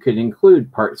 You could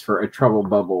include parts for a Trouble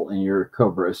Bubble in your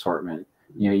Cobra assortment.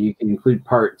 You can include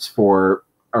parts for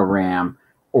a Ram,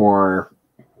 or,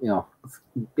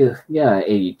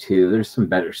 82. There's some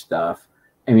better stuff.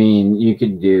 I mean, you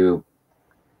could do,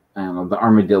 I don't know, the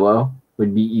Armadillo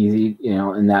would be easy,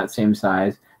 in that same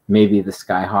size. Maybe the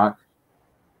Skyhawk,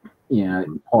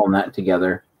 pulling that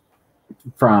together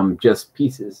from just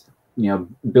pieces.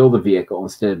 Build a vehicle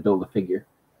instead of build a figure.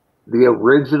 The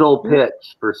original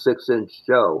pitch for 6-inch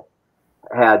Joe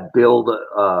had build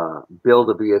a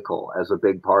vehicle as a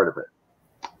big part of it.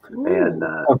 Ooh, and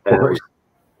and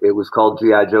it was called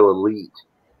G.I. Joe Elite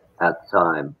at the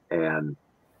time, and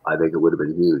I think it would have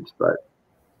been huge, but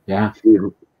yeah,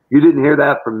 you didn't hear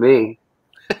that from me.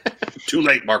 Too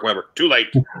late, Mark Webber. Too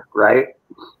late. Right?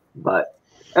 But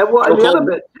and the other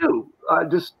bit too,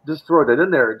 just throw it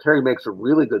in there. Terry makes a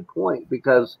really good point,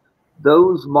 because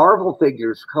those Marvel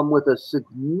figures come with a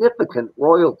significant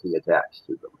royalty attached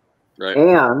to them, right?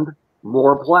 And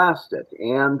more plastic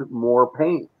and more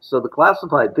paint. So the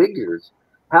classified figures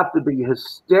have to be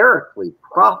hysterically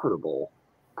profitable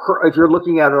if you're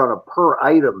looking at it on a per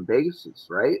item basis,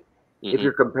 right? Mm-hmm. If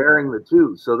you're comparing the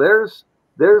two. So there's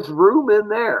room in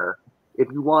there if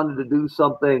you wanted to do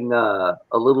something a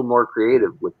little more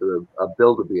creative with a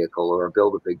Build-A-Vehicle or a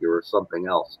Build-A-Figure or something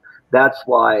else. That's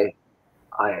why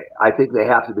I think they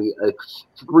have to be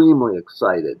extremely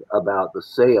excited about the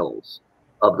sales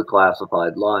of the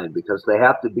classified line, because they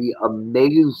have to be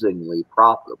amazingly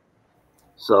profitable.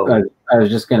 So I was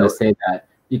just going to say that,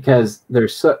 because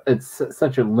it's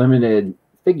such a limited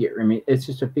figure. I mean, it's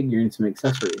just a figure and some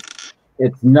accessories.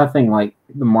 It's nothing like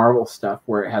the Marvel stuff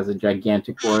where it has a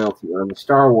gigantic royalty, or the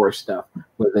Star Wars stuff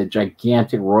with a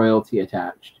gigantic royalty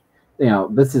attached.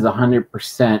 This is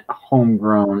 100%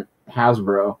 homegrown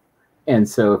Hasbro. And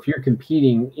so if you're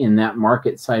competing in that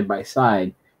market side by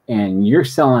side, and you're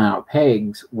selling out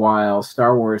pegs while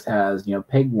Star Wars has,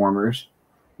 peg warmers,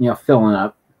 filling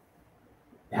up,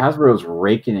 Hasbro's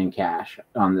raking in cash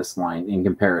on this line in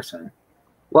comparison.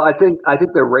 Well, I think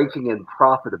they're raking in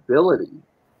profitability,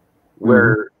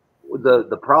 where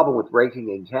the problem with raking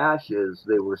in cash is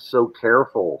they were so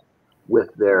careful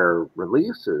with their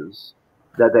releases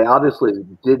that they obviously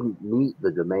didn't meet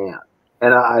the demand.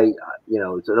 And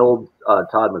it's an old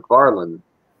Todd McFarlane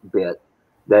bit,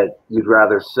 that you'd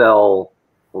rather sell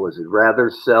 10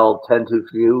 too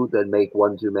few than make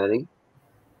one too many.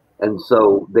 And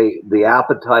so the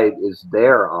appetite is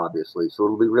there, obviously. So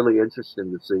it'll be really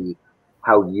interesting to see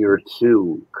how year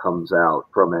 2 comes out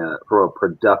from a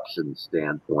production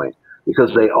standpoint,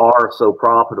 because they are so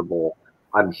profitable.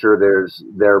 I'm sure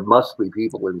there must be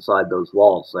people inside those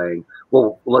walls saying,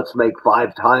 well, let's make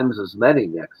 5 times as many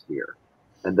next year.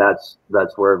 And that's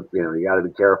where, you got to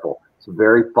be careful. It's a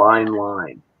very fine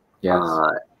line. Yes.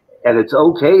 And it's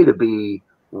okay to be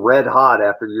red hot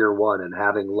after year 1 and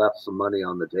having left some money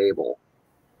on the table,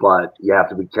 but you have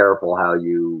to be careful how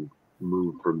you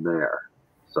move from there.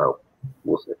 So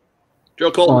we'll see.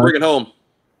 Joe Colton, bring it home.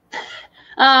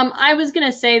 I was going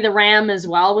to say the Ram as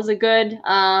well was a good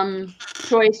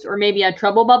choice, or maybe a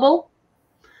Trouble Bubble.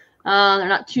 They're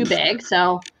not too big.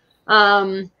 So,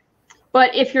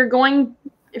 but if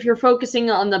you're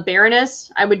focusing on the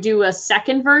Baroness, I would do a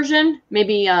second version,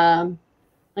 maybe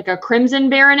like a Crimson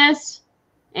Baroness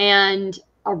and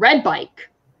a red bike.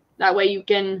 That way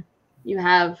you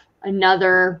have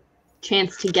another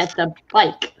chance to get the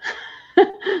bike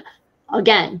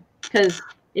again. Because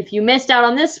if you missed out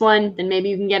on this one, then maybe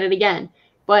you can get it again.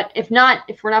 But if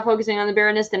we're not focusing on the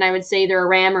Baroness, then I would say either a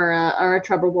Ram or a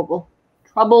Trouble Bubble.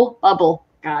 Trouble Bubble.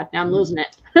 God, now I'm losing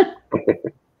it.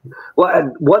 Well,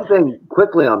 and one thing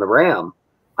quickly on the Ram,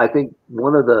 I think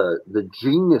one of the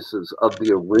geniuses of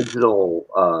the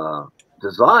original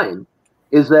design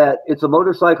is that it's a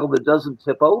motorcycle that doesn't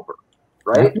tip over,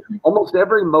 right? Almost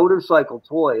every motorcycle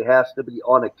toy has to be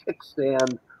on a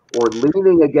kickstand or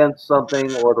leaning against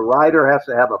something, or the rider has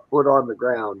to have a foot on the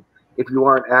ground if you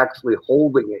aren't actually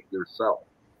holding it yourself.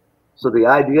 So the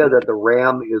idea that the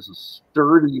Ram is a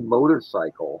sturdy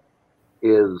motorcycle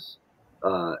is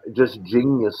just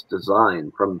genius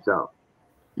design from jump.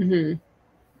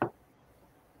 Mm-hmm.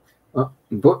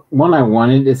 But one I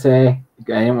wanted to say, I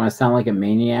didn't want to sound like a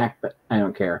maniac, but I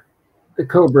don't care. The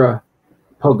Cobra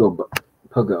Pogo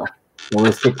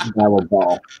Ballistic Battle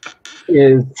Ball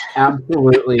is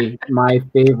absolutely my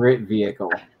favorite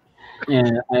vehicle,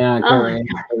 and I don't care what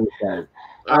anybody says.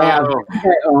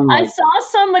 I saw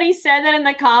somebody said that in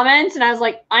the comments, and I was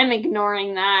like, I'm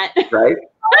ignoring that. Right?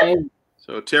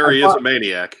 So Terry is a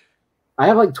maniac. I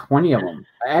have like 20 of them.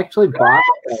 I actually bought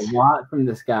a lot from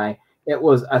this guy. It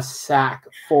was a sack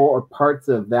full of parts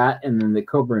of that, and then the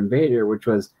Cobra Invader, which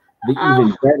was the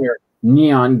even better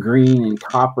neon green and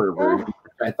copper version,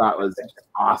 which I thought was just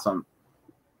awesome.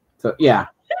 So yeah. I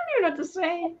don't know what to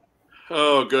say.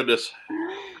 Oh goodness.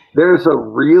 There's a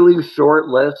really short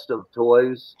list of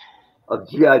toys, of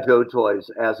G.I. Joe toys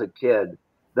as a kid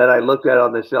that I looked at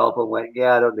on the shelf and went,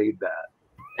 yeah, I don't need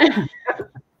that.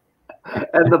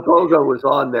 And the Pogo was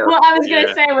on there. Well, I was going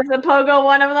to say, was the Pogo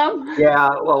one of them? Yeah,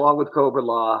 well, along with Cobra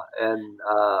Law. And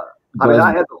I mean,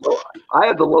 I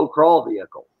had the low crawl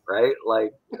vehicle, right?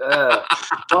 Like,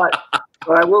 but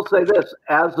I will say this,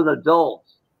 as an adult,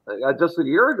 just a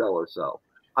year ago or so,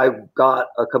 I got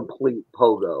a complete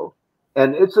Pogo.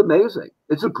 And it's amazing.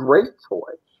 It's a great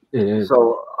toy. It is.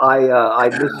 So I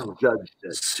misjudged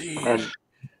it, and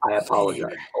I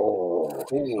apologize. Oh,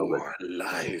 for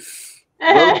life.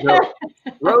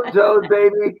 Road Toad,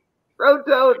 baby. Road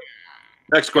Toad.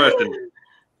 Next question.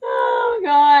 Oh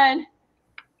God.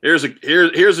 Here's a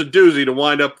doozy to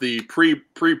wind up the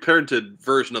pre-printed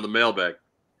version of the mailbag.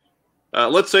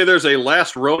 Let's say there's a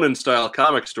Last Ronin style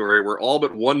comic story where all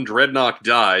but one Dreadnought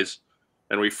dies,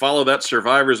 and we follow that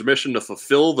survivor's mission to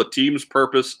fulfill the team's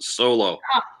purpose solo.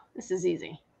 Oh, this is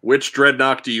easy. Which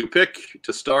Dreadnought do you pick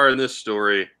to star in this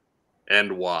story,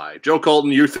 and why? Joe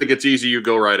Colton, you think it's easy, you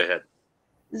go right ahead.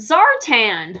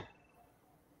 Zartan.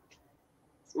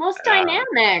 It's most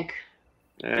dynamic.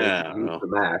 Yeah. The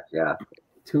Mac, yeah.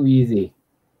 Too easy.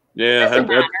 Yeah,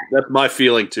 that's my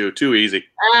feeling too. Too easy.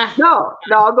 No,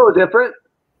 I'll go different.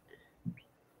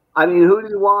 I mean, who do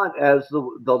you want as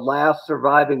the last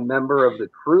surviving member of the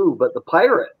crew but the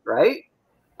pirate, right?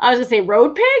 I was going to say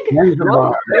Road Pig?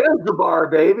 Zanzibar,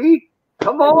 baby.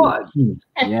 Come on.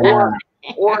 Yeah.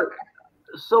 Or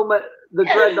so much. The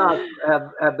Dreadnoughts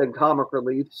have been comic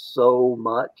relief so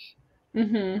much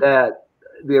that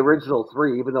the original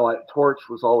three, even though Torch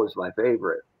was always my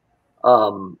favorite,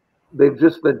 they've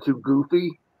just been too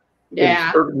goofy in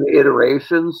certain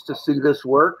iterations to see this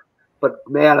work. But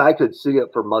man, I could see it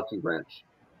for Monkey Wrench.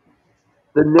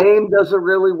 The name doesn't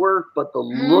really work, but the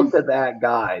look of that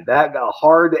guy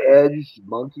hard-edged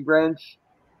Monkey Wrench.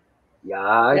 Yeah,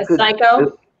 I could.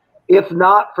 Psycho. If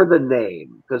not for the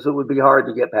name, because it would be hard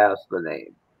to get past the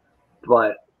name.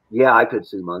 But yeah, I could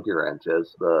see Monkey Wrench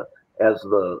as the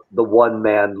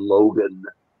one-man Logan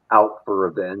out for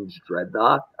revenge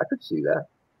Dreadnought. I could see that.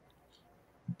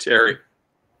 Terry.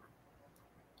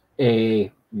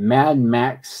 A Mad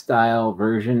Max style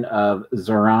version of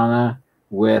Zorana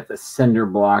with a cinder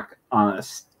block on a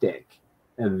stick,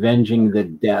 avenging the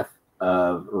death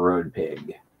of Road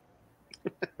Pig.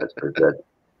 That's pretty good.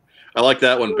 I like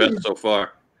that one best so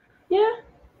far. Yeah.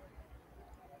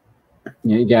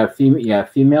 You got a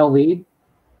female lead.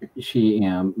 She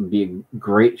be a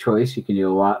great choice. You can do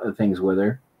a lot of things with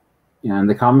her. In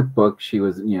the comic book, she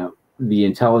was the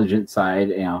intelligent side.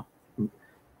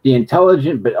 The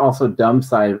intelligent but also dumb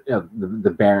side of the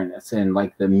Baroness in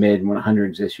like the mid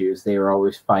 100s issues. They were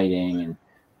always fighting,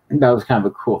 and that was kind of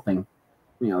a cool thing.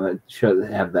 That shows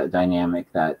have that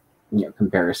dynamic, that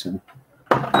comparison.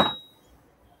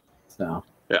 So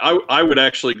yeah, I would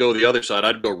actually go the other side.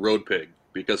 I'd go Road Pig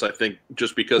because I think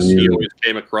just because he always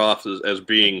came across as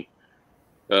being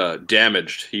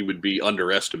damaged, he would be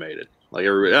underestimated. Like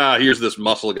everybody, here's this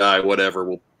muscle guy,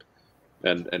 whatever.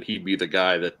 And he'd be the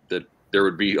guy that there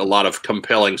would be a lot of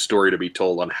compelling story to be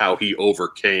told on how he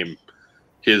overcame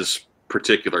his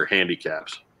particular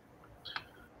handicaps.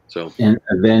 So and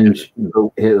avenge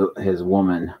his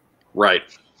woman, right?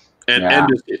 And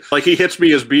like he hits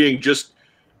me as being just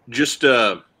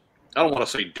I don't want to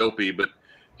say dopey, but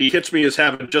he hits me as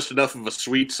having just enough of a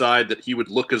sweet side that he would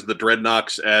look as the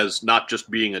Dreadnoks as not just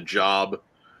being a job,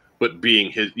 but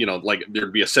being his, like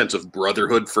there'd be a sense of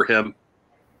brotherhood for him.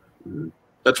 Mm-hmm.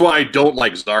 That's why I don't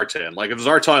like Zartan. Like if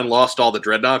Zartan lost all the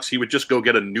Dreadnoks, he would just go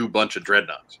get a new bunch of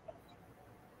Dreadnoks.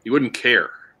 He wouldn't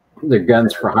care. They're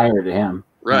guns for hire to him.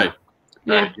 Right.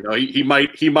 Yeah. Right.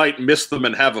 He might miss them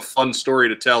and have a fun story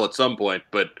to tell at some point,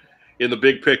 but in the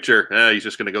big picture, he's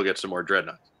just going to go get some more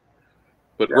Dreadnoks.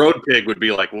 But Road Pig would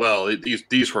be like, well,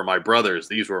 these were my brothers.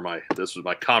 This was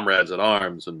my comrades at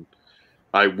arms, and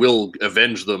I will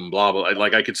avenge them. Blah blah.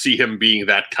 Like I could see him being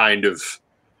that kind of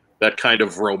that kind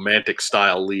of romantic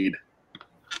style lead.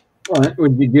 Well,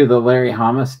 would you do the Larry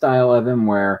Hama style of him,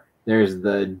 where there's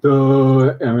the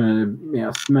duh, I'm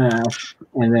gonna smash,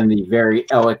 and then the very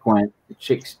eloquent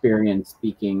Shakespearean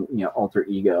speaking, alter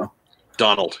ego?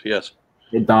 Donald, yes.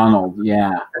 Donald,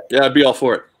 yeah. Yeah, I'd be all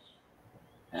for it.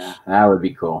 Yeah, that would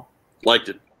be cool. Liked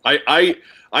it.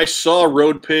 I saw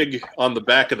Road Pig on the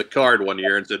back of the card one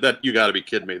year and said, "That you got to be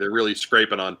kidding me. They're really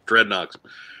scraping on Dreadnoks."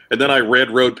 And then I read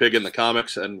Road Pig in the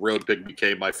comics, and Road Pig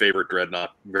became my favorite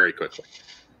Dreadnought very quickly.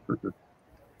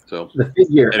 So the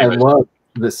figure, anyways. I love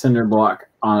the cinder block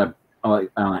on an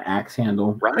axe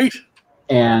handle, right?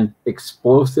 And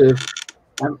explosive.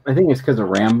 I think it's because of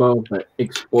Rambo, but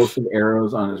explosive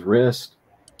arrows on his wrist.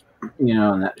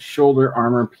 And that shoulder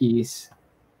armor piece.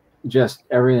 Just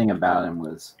everything about him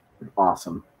was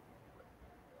awesome.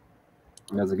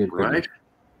 That was a good figure. Right.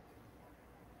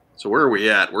 So where are we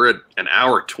at? We're at an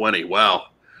hour 20. Wow.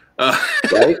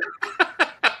 Right?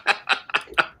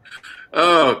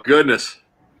 Oh goodness.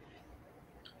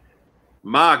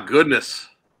 My goodness.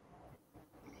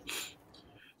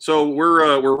 So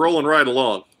we're rolling right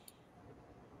along.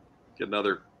 Get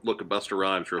another look at Busta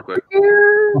Rhymes real quick.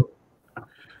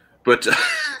 But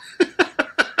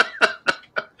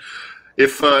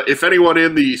if anyone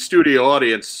in the studio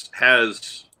audience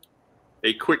has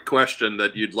a quick question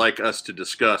that you'd like us to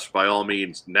discuss, by all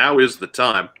means, now is the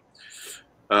time.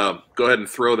 Go ahead and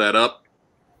throw that up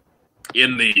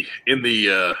in the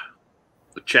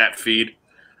chat feed.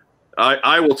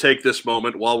 I will take this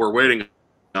moment while we're waiting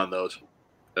on those,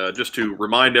 just to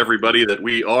remind everybody that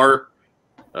we are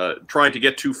trying to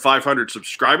get to 500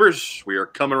 subscribers. We are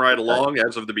coming right along.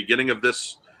 As of the beginning of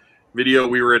this video,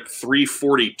 we were at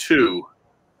 342,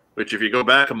 which, if you go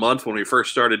back a month when we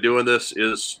first started doing this,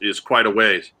 is quite a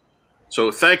ways.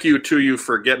 So thank you to you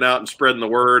for getting out and spreading the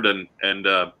word, and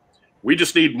we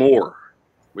just need more.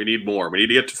 We need more. We need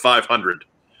to get to 500,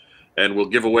 and we'll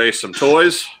give away some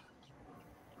toys.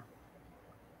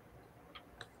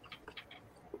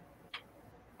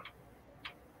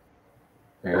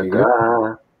 There you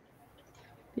go.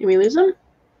 Did we lose him?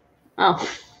 Oh.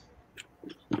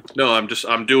 No,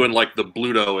 I'm doing like the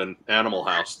Bluto and Animal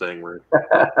House thing where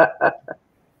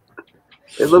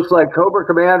it looks like Cobra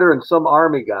Commander and some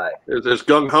army guy. There's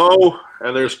Gung Ho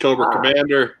and there's Cobra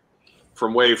Commander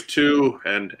from Wave 2,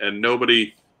 and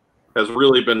nobody has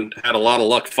really had a lot of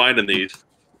luck finding these.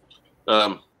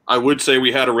 I would say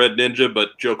we had a Red Ninja,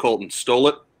 but Joe Colton stole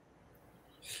it.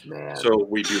 Man. So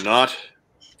we do not.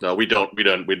 No, we don't. We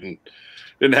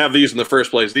didn't have these in the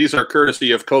first place. These are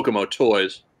courtesy of Kokomo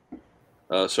Toys.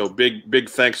 So big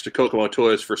thanks to Kokomo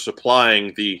Toys for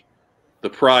supplying the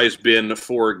prize bin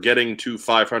for getting to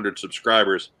 500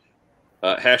 subscribers.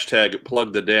 Hashtag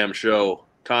plug the damn show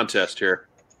contest here.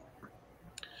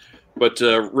 But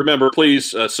remember,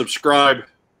 please subscribe,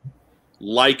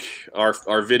 like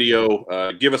our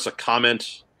video, give us a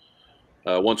comment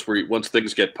once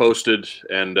things get posted,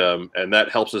 and that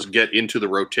helps us get into the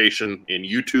rotation in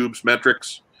YouTube's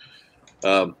metrics.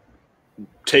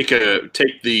 Take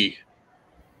the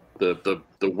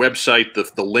website,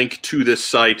 the link to this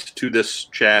site, to this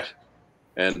chat,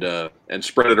 and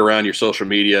spread it around your social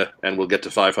media, and we'll get to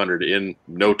 500 in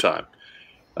no time.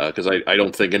 Because I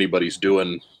don't think anybody's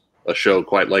doing a show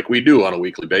quite like we do on a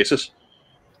weekly basis.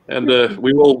 And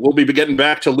we'll be getting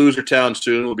back to Loser Town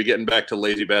soon. We'll be getting back to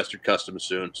Lazy Bastard Customs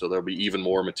soon. So there'll be even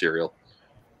more material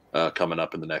coming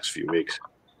up in the next few weeks.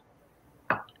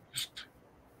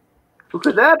 Who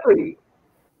could that be?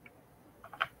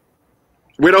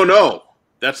 We don't know.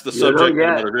 That's the subject of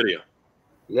another video.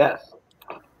 Yes.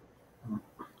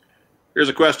 Here's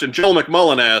a question. Joel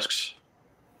McMullen asks,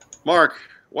 Mark,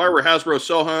 why were Hasbro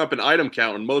so hung up in item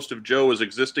count when most of Joe's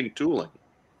existing tooling?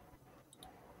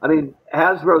 I mean,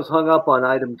 Hasbro's hung up on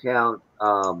item count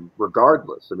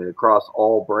regardless. I mean, across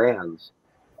all brands.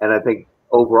 And I think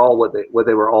overall what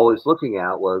they were always looking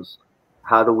at was,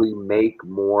 how do we make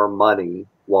more money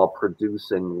while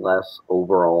producing less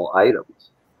overall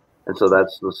items? And so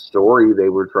that's the story they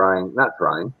were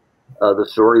the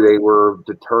story they were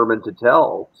determined to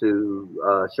tell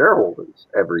to shareholders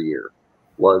every year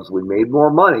was, we made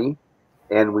more money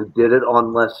and we did it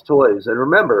on less toys. And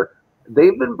remember,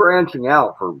 they've been branching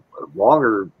out for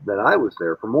longer than I was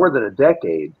there, for more than a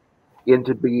decade,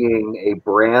 into being a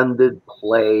branded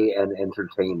play and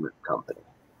entertainment company.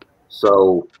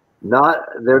 So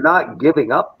they're not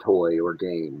giving up toy or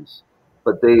games,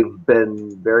 but they've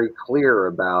been very clear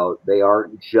about they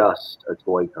aren't just a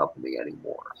toy company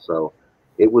anymore. So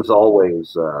it was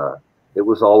always a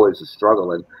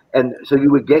struggle. And so you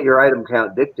would get your item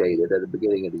count dictated at the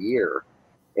beginning of the year,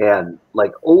 And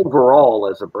like overall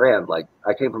as a brand, like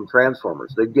I came from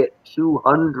Transformers, they get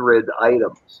 200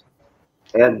 items.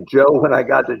 And Joe, when I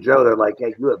got to Joe, they're like,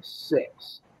 hey, you have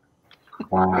 6.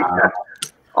 Wow.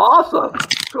 Awesome.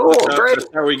 Cool. Great.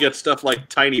 That's how we get stuff like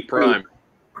Tiny Prime.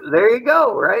 There you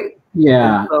go, right?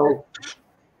 Yeah. So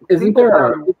Isn't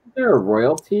there a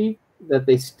royalty that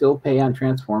they still pay on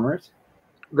Transformers?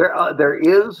 there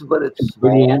is, but it's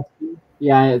small.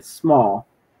 Yeah, it's small.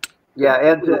 Yeah,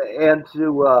 and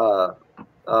to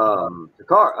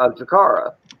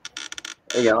Takara,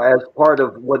 as part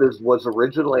of what was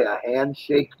originally a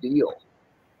handshake deal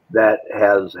that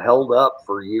has held up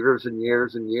for years and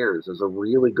years and years, is a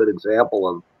really good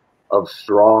example of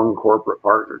strong corporate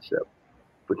partnership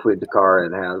between Takara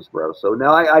and Hasbro. So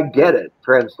now I get it.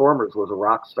 Transformers was a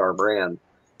rock star brand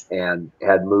and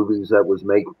had movies that was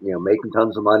making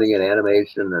tons of money in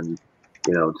animation, and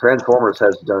Transformers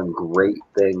has done great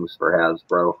things for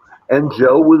Hasbro. And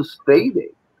Joe was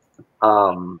fading.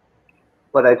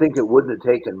 But I think it wouldn't have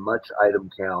taken much item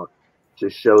count to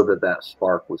show that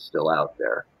spark was still out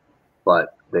there.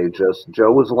 But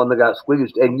Joe was the one that got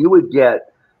squeezed. And you would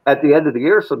get, at the end of the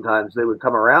year, sometimes they would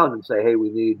come around and say, hey, we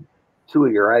need 2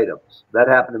 of your items. That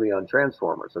happened to me on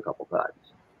Transformers a couple times.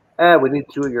 We need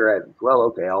 2 of your items. Well,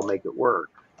 okay, I'll make it work.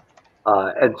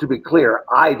 And to be clear,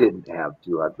 I didn't have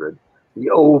 200. The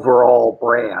overall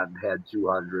brand had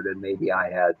 200, and maybe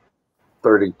I had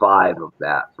 35 of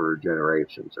that for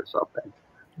Generations or something.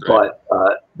 Right.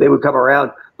 But they would come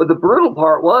around. But the brutal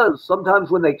part was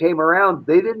sometimes when they came around,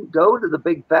 they didn't go to the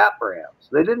big fat brands.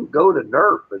 They didn't go to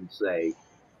Nerf and say,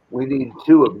 we need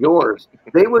 2 of yours.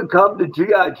 They would come to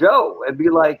G.I. Joe and be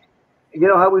like,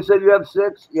 how we said you have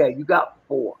 6? Yeah, you got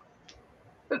 4.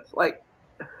 It's like,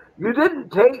 you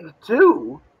didn't take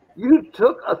 2. You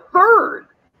took a third.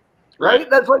 Right?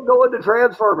 That's like going to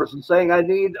Transformers and saying, I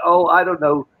need,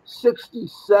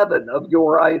 67 of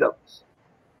your items.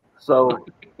 So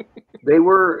they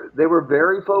were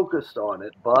very focused on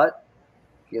it, but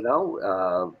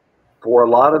for a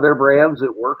lot of their brands,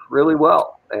 it worked really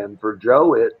well. And for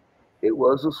Joe, it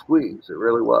was a squeeze. It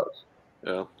really was.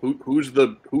 Yeah. Who's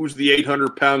the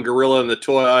 800-pound gorilla in the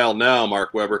toy aisle now,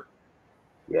 Mark Webber?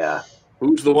 Yeah.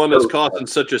 Who's the one that's causing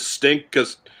such a stink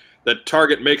because that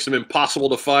Target makes them impossible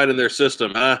to find in their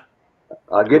system, huh?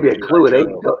 I'll give you a clue. It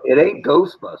ain't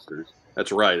Ghostbusters.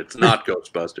 That's right. It's not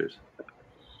Ghostbusters.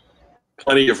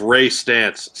 Plenty of Ray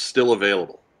Stantz still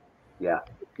available. Yeah.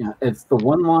 Yeah, it's the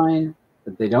one line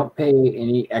that they don't pay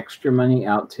any extra money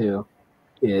out to.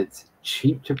 It's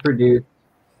cheap to produce,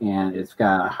 and it's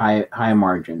got a high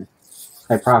margin,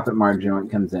 high profit margin when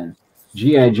it comes in.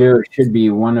 G.I. Joe should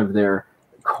be one of their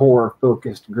core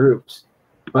focused groups,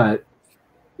 but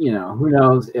who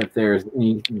knows if there's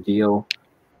any deal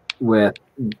with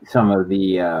some of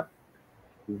the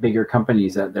bigger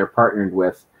companies that they're partnered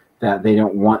with that they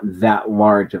don't want that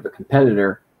large of a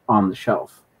competitor on the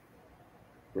shelf.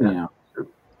 Yeah.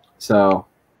 So,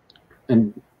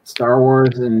 and Star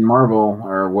Wars and Marvel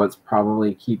are what's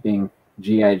probably keeping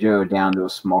G.I. Joe down to a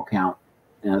small count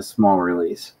and a small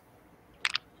release.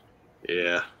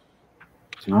 Yeah.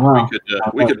 So,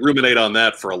 we could ruminate on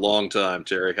that for a long time,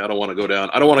 Terry. I don't want to go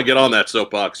down. I don't want to get on that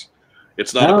soapbox.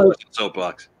 It's not a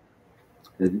soapbox.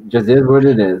 It just is what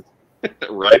it is.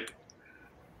 Right.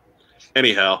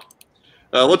 Anyhow,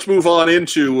 let's move on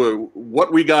into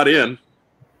what we got in.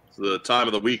 It's the time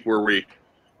of the week where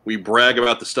we brag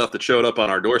about the stuff that showed up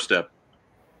on our doorstep.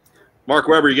 Mark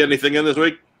Webber, you get anything in this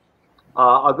week?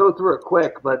 I'll go through it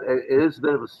quick, but it is a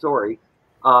bit of a story.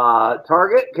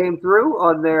 Target came through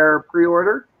on their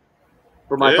pre-order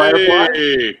for my Firefly.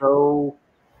 So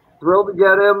thrilled to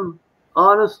get him.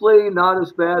 Honestly, not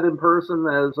as bad in person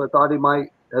as I thought he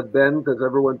might have been because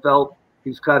everyone felt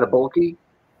he's kind of bulky.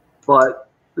 But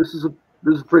this is a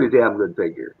pretty damn good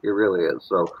figure. It really is.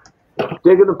 So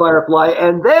digging the Firefly.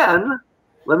 And then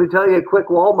let me tell you a quick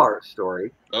Walmart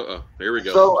story. Here we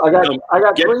go. So I got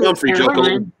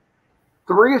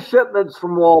three shipments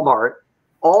from Walmart,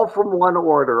 all from one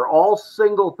order, all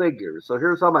single figures. So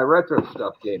here's how my retro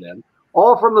stuff came in.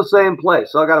 All from the same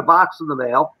place. So I got a box in the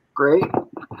mail. Great.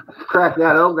 Crack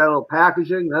that open. Got a little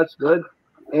packaging. That's good.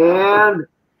 And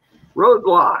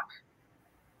Roadblock.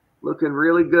 Looking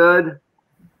really good.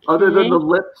 Other than the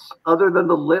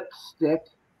lipstick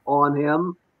on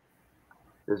him.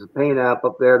 There's a paint app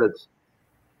up there that's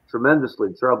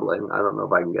tremendously troubling. I don't know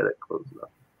if I can get it close enough.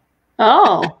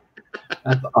 Oh.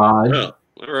 That's odd. Oh,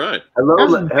 all right.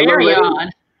 That's very odd.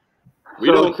 We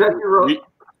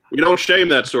don't shame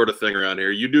that sort of thing around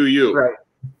here. You do you. Right.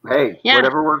 Hey,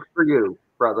 whatever works for you,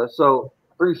 brother. So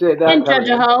appreciate that. And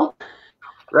Judge-a-ho.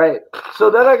 Right.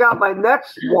 So then I got my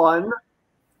next one.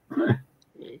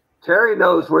 Terry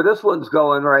knows where this one's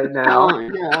going right now.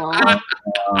 Oh,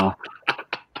 no.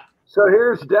 So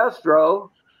here's Destro,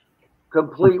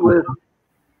 complete with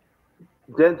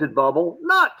dented bubble.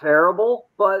 Not terrible,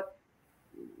 but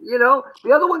you know,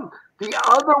 the other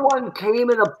one came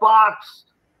in a box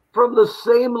from the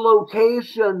same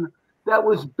location that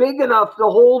was big enough to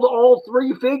hold all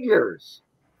three figures.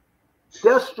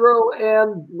 Destro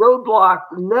and Roadblock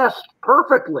nest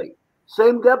perfectly.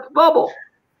 Same depth bubble.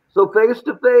 So face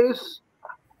to face,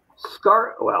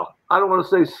 well, I don't want to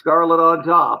say Scarlet on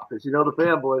top because you know the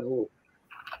fanboys will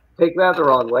take that the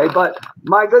wrong way. But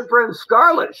my good friend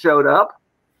Scarlet showed up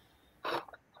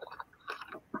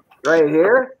right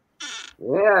here.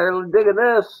 Yeah, they're digging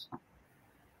this.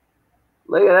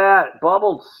 Look at that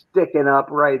bubble sticking up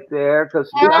right there because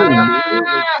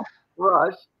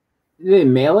crushed. Did they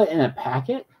mail it in a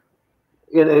packet?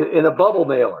 In a bubble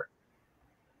mailer.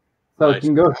 So Nice. it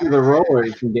can go through the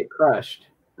rollers and get crushed.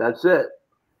 That's it.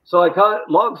 So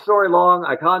long story long,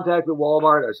 I contacted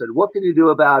Walmart. I said, what can you do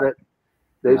about it?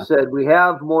 They said, we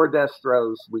have more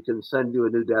Destros. We can send you a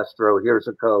new Destro. Here's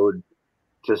a code.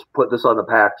 Just put this on the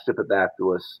pack, ship it back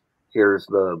to us. Here's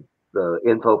the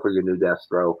info for your new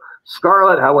Destro.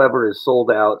 Scarlet, however, is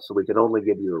sold out, so we can only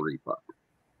give you a refund.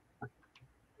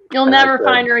 You'll never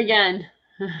find her again.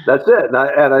 That's it.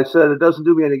 And I said, it doesn't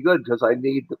do me any good because I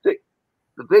need the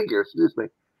figure, excuse me.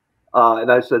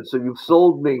 And I said, so you've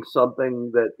sold me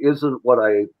something that isn't what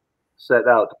I set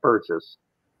out to purchase,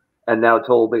 and now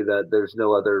told me that there's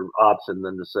no other option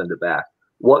than to send it back.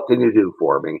 What can you do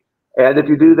for me? And if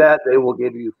you do that, they will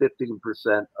give you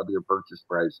 15% of your purchase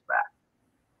price back.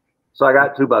 So I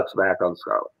got $2 back on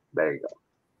Scarlet. There you go.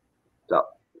 So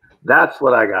that's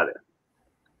what I got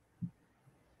in.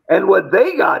 And what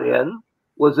they got in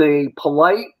was a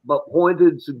polite but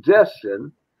pointed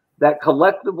suggestion that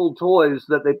collectible toys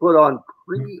that they put on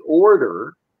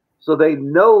pre-order, so they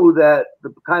know that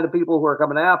the kind of people who are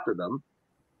coming after them,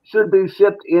 should be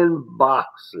shipped in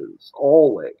boxes,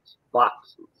 always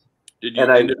boxes. Did you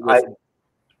end it with?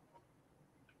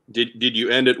 Did you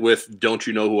end it with "Don't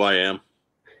you know who I am"?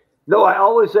 No, I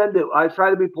always end it. I try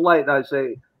to be polite, and I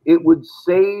say it would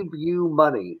save you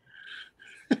money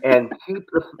and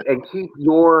keep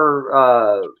your.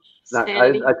 I try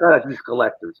not to use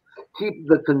collectors. Keep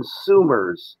the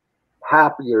consumers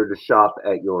happier to shop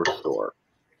at your store,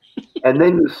 and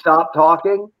then you stop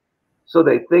talking, so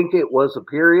they think it was a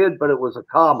period, but it was a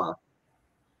comma,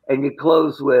 and you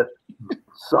close with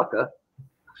 "sucker."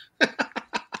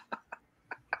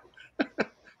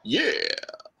 Yeah.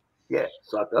 Yeah,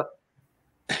 sucker.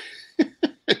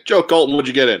 Joe Colton, what'd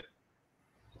you get in?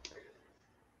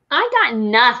 I got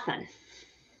nothing.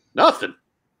 Nothing.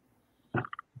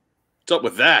 What's up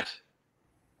with that?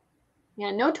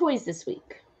 Yeah, no toys this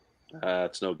week.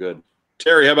 That's no good.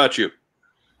 Terry, how about you?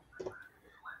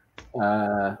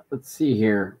 Let's see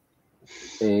here.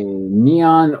 A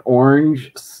neon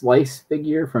orange slice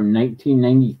figure from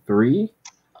 1993.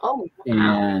 Oh,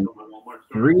 and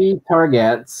 3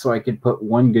 targets so I could put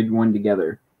one good one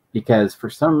together, because for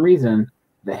some reason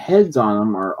the heads on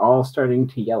them are all starting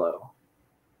to yellow.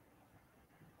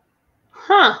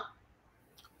 Huh.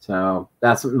 So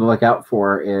that's something to look out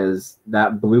for, is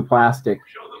that blue plastic.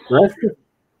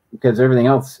 Because everything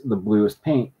else, the blue is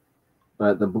paint,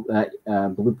 but the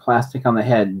blue plastic on the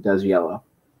head does yellow.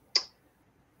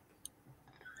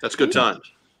 That's good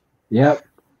times. Yep,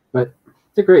 but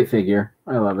it's a great figure.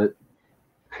 I love it.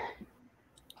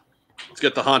 Let's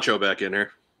get the honcho back in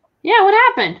here. Yeah, what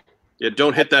happened? Yeah,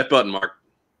 don't hit that button, Mark.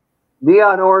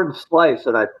 Neon orange slice,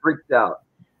 and I freaked out.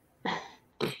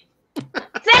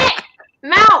 Sit!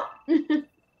 Mount!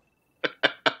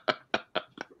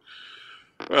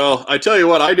 Well, I tell you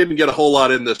what, I didn't get a whole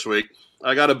lot in this week.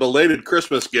 I got a belated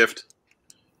Christmas gift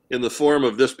in the form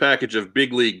of this package of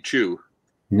Big League Chew.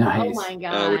 Nice. Oh my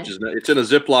god. It's in a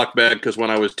Ziploc bag, because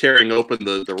when I was tearing open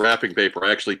the wrapping paper,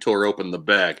 I actually tore open the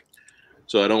bag.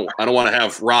 So I don't want to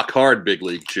have rock hard Big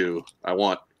League Chew. I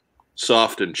want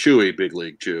soft and chewy Big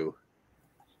League Chew.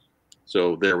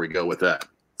 So there we go with that.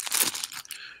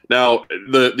 Now,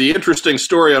 the interesting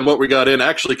story on what we got in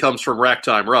actually comes from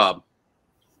Racktime Rob,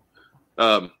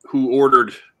 who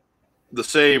ordered the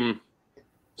same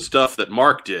stuff that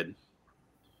Mark did.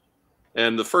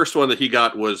 And the first one that he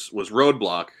got was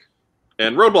Roadblock.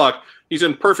 And Roadblock, he's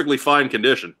in perfectly fine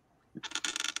condition.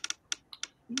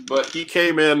 But he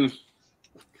came in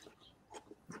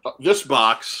this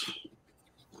box,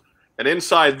 and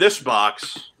inside this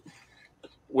box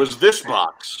was this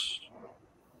box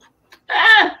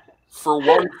for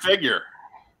one figure.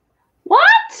 What?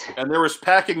 And there was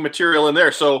packing material in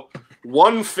there. So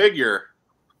one figure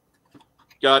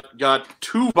got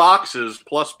 2 boxes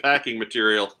plus packing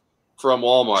material from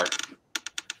Walmart,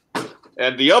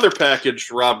 and the other package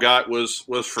Rob got was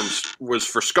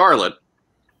for Scarlett,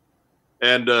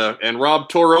 and Rob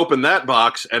tore open that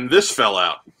box, and this fell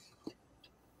out.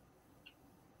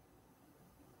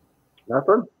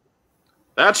 Nothing?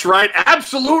 That's right,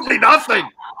 absolutely nothing.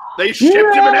 They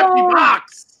shipped him an empty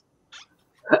box.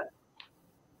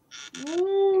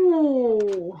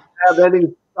 Ooh. Have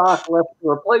any stock left to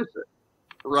replace it?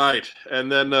 Right,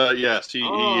 and then yes, he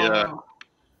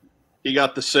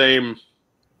got the same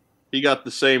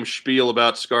spiel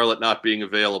about Scarlett not being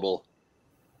available,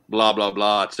 blah blah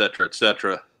blah, etc.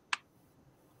 etc.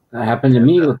 That happened to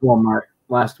me with Walmart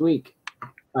last week.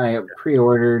 I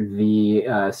pre-ordered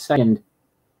the second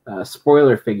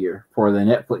spoiler figure for the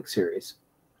Netflix series,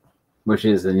 which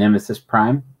is the Nemesis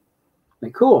Prime.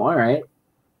 Like, cool, all right,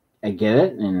 I get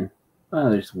it, and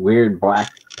there's weird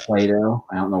black Play-Doh.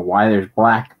 I don't know why there's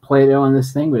black Play-Doh on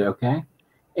this thing, but okay.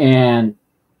 And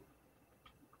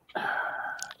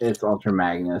it's Ultra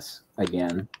Magnus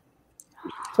again.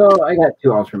 So I got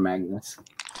 2 Ultra Magnus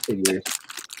figures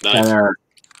that are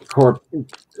corpse.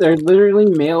 They're literally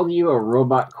mailed you a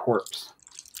robot corpse.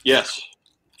 Yes.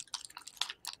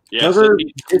 Yes. Whoever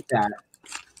did that.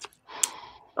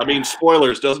 I mean,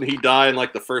 spoilers. Doesn't he die in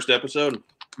like the first episode?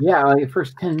 Yeah, like the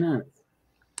first 10 minutes.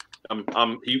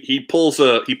 He pulls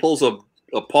a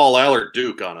Paul Allard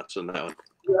Duke on us in that one.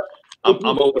 Yeah.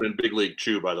 I'm opening Big League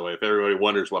Chew, by the way, if everybody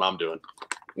wonders what I'm doing.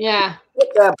 Yeah.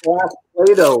 Put that black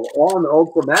Play-Doh on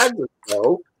Ultra Magnus,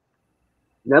 though.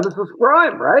 Nemesis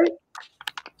Prime, right?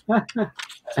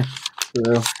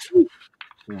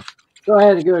 So I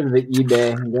had to go to the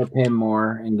eBay and go pay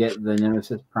more and get the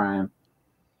Nemesis Prime,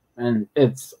 and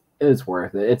it's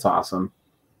worth it. It's awesome.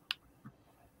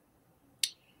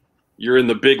 You're in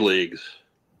the big leagues.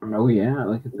 Oh yeah,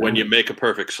 look at that. When you make a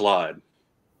perfect slide.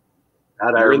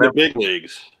 And You're in the big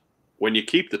leagues when you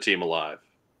keep the team alive.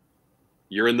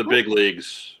 You're in the big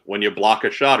leagues when you block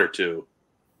a shot or 2.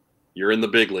 You're in the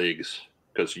big leagues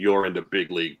because you're into Big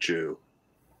League Chew.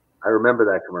 I remember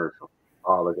that commercial.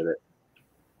 Oh, look at it.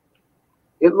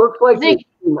 It looks like it's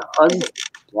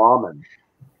uncommon.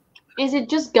 Is it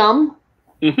just gum?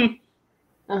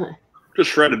 Mm-hmm. Just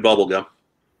shredded bubble gum.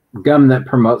 Gum that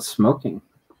promotes smoking.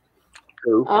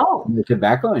 Oh. The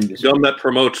tobacco industry. Gum that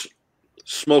promotes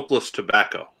smokeless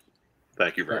tobacco.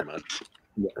 Thank you very much.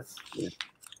 Yes.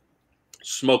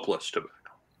 Smokeless tobacco.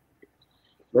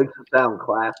 Makes it sound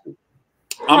classy.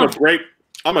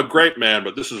 I'm a grape man,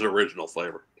 but this is original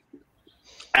flavor.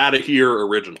 Out of here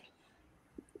original.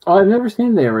 Oh, I've never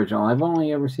seen the original. I've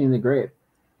only ever seen the grape.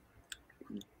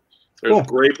 There's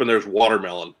grape and there's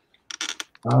watermelon.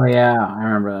 Oh yeah, I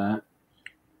remember that.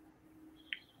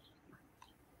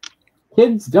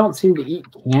 Kids don't seem to eat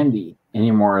candy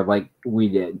anymore like we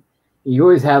did. You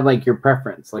always had like your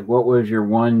preference. Like, what was your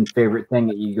one favorite thing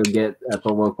that you go get at the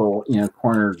local,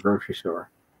 corner grocery store?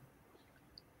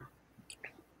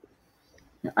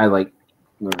 I like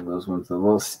what are those ones? The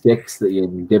little sticks that you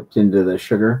dipped into the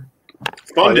sugar.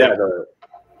 Fun Dip.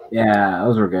 Yeah,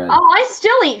 those were good. Oh, I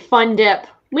still eat Fun Dip.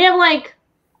 We have like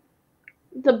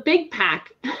the big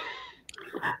pack.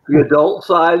 The adult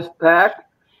size pack?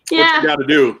 Yeah. What you got to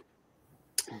do?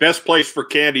 Best place for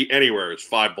candy anywhere is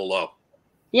Five Below.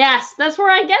 Yes, that's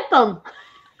where I get them.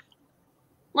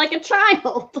 Like a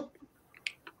child.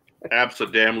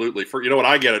 Absolutely. You know what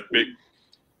I get at Big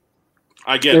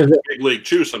League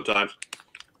Chew sometimes.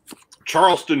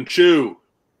 Charleston Chew.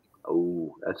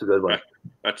 Oh, that's a good one.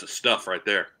 That's the stuff right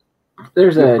there.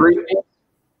 There's a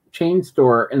chain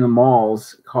store in the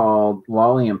malls called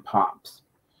Lolly and Pops,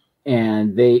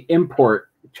 and they import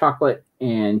chocolate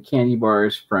and candy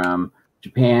bars from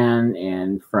Japan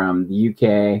and from the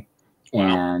UK,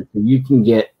 and you can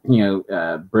get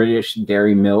British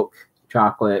dairy milk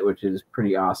chocolate, which is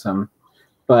pretty awesome.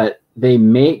 But they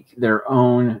make their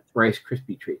own Rice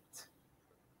Krispie treats,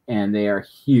 and they are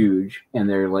huge, and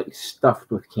they're like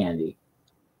stuffed with candy.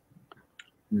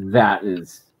 That's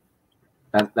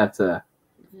a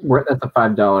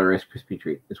 $5 Rice Krispie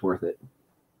treat. It's worth it.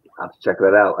 I'll have to check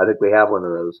that out. I think we have one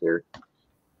of those here.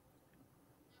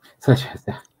 Such as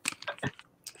that.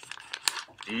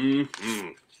 Mm-hmm.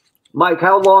 Mike,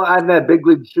 how long? I haven't had Big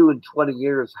League Chew in 20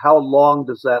 years. How long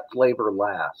does that flavor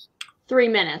last? 3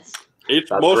 minutes.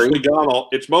 It's mostly gone.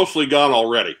 It's mostly gone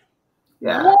already.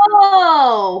 Yeah.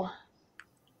 Whoa.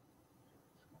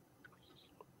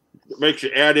 It makes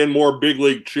you add in more Big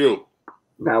League Chew.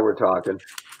 Now we're talking.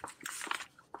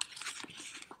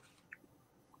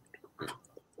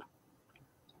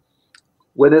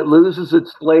 When it loses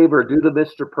its flavor, do the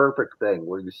Mr. Perfect thing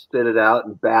where you spit it out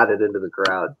and bat it into the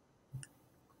crowd.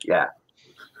 Yeah.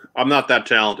 I'm not that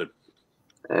talented.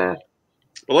 Eh.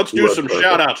 But let's do some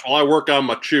shout-outs while I work on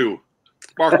my chew.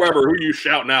 Mark Weber, who are you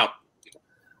shouting out?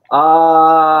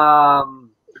 I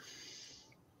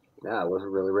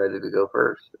wasn't really ready to go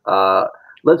first.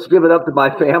 Let's give it up to my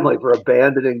family for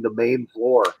abandoning the main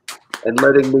floor and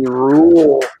letting me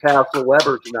rule Castle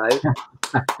Weber tonight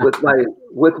with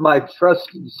my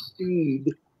trusty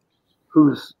steed,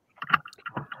 who's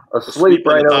asleep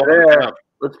right over there.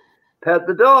 Let's pet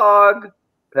the dog.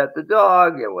 Pet the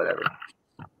dog. Yeah, whatever.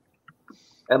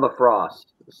 Emma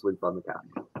Frost asleep on the couch.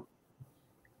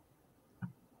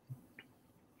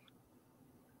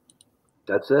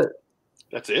 That's it.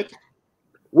 That's it?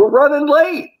 We're running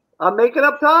late. I'm making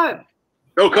up time.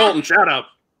 Go Colton, shout out.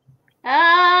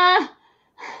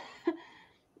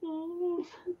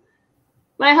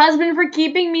 My husband for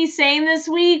keeping me sane this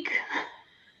week.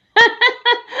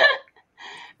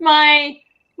 my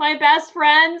best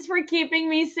friends for keeping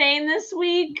me sane this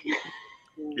week.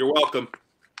 You're welcome.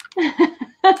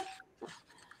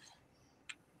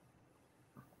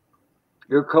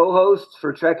 Your co-hosts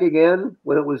for checking in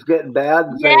when it was getting bad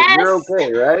and saying you're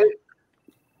okay, right?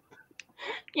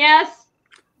 Yes.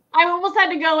 I almost had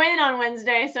to go in on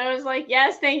Wednesday, so I was like,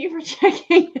 yes, thank you for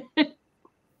checking in.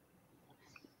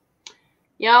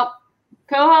 Yep.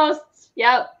 Co-hosts.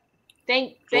 Yep.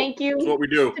 Thank you. That's what we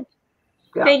do.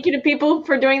 Thank you to people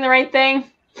for doing the right thing.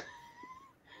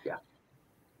 Yeah.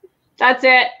 That's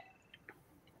it.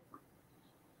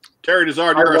 Terry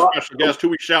Dezard, you're our special guest. Who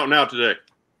we shouting out today?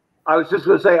 I was just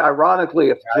going to say, ironically,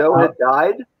 if Joe had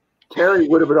died, Terry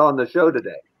would have been on the show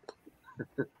today,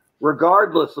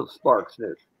 regardless of Sparks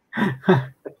News.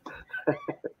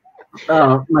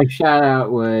 My shout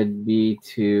out would be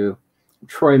to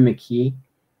Troy McKee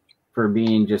for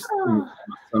being just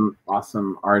some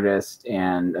awesome artist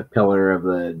and a pillar of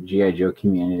the G.I. Joe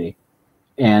community.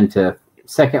 And to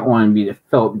second one be to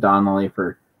Philip Donnelly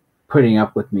for putting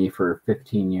up with me for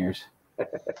 15 years.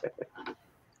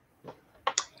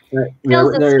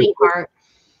 Phil's a sweetheart.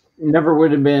 Never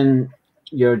would have been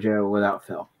Yojo without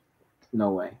Phil.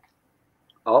 No way.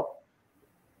 Oh.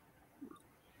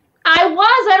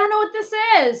 I don't know what this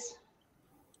is.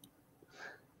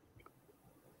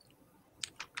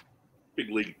 Big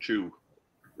League Chew.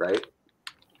 Right?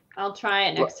 I'll try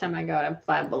it next time I go to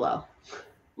Five Below.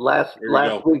 Last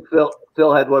week,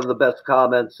 Phil had one of the best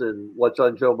comments in What's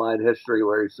on Joe Mind history,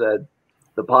 where he said,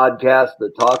 "The podcast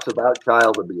that talks about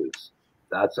child abuse.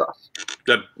 That's us."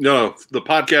 The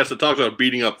podcast that talks about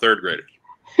beating up third graders.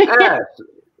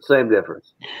 Same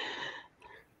difference.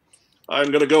 I'm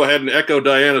going to go ahead and echo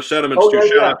Diana's sentiments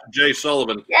shout out to Jay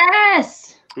Sullivan.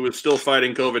 Yes. Who is still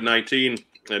fighting COVID-19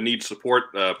 and needs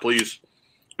support. Please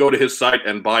go to his site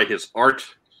and buy his art,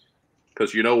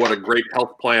 because you know what a great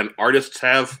health plan artists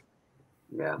have.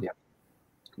 Yeah.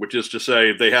 Which is to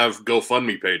say, they have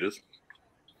GoFundMe pages.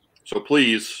 So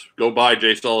please go buy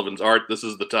Jay Sullivan's art. This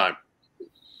is the time.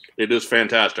 It is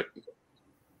fantastic.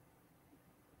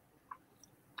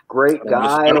 Great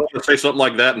guy. I don't want to say something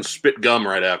like that and spit gum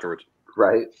right afterwards.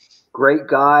 Right. Great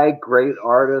guy, great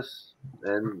artist,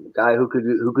 and guy who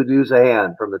could use a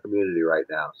hand from the community right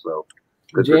now. So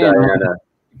good Jay for Diana. And I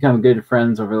become good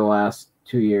friends over the last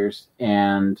 2 years,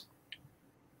 and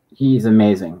he's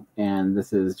amazing. And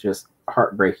this is just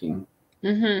heartbreaking.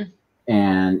 Mm-hmm.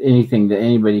 And anything that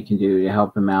anybody can do to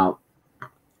help him out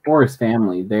or his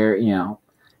family,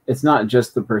 it's not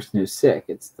just the person who's sick;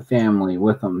 it's the family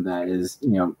with them that is,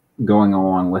 going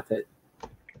along with it.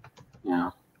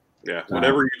 Yeah,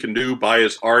 whatever you can do, buy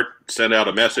his art, send out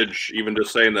a message, even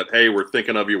just saying that, hey, we're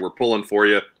thinking of you, we're pulling for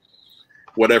you.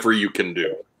 Whatever you can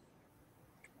do.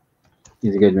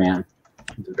 He's a good man.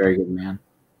 He's a very good man.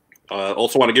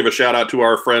 Also want to give a shout out to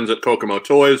our friends at Kokomo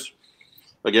Toys.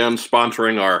 Again,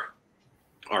 sponsoring our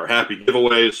happy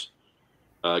giveaways.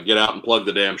 Get out and plug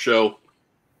the damn show.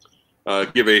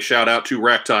 Give a shout out to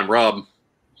Racktime Rob,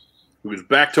 who's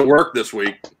back to work this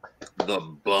week. The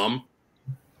bum.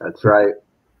 That's right.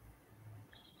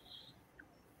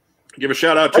 Give a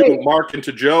shout out to Mark and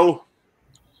to Joe,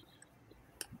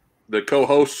 the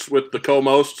co-hosts with the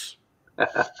co-mosts.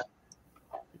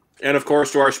 And, of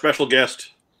course, to our special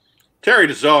guest, Terry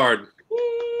Dezard.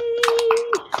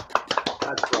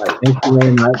 That's right. Thank you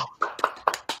very much.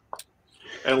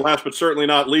 And last but certainly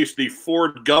not least, the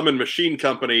Ford Gum and Machine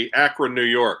Company, Akron, New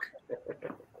York.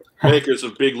 Makers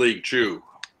of Big League Chew.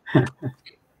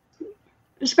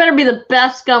 This better be the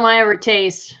best gum I ever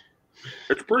taste.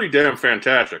 It's pretty damn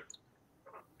fantastic.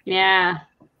 Yeah.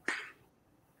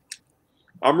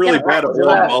 I'm really bad at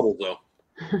blowing bubbles, though.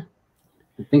 I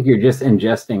think you're just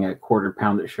ingesting a quarter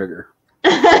pound of sugar.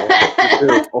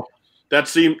 That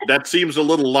seems a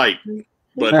little light,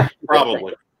 but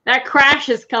probably. That crash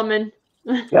is coming.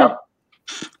 Yep.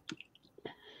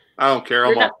 I don't care.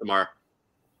 I'm off tomorrow.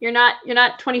 You're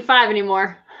not 25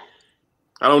 anymore.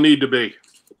 I don't need to be.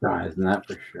 No, isn't that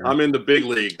for sure? I'm in the big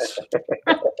leagues.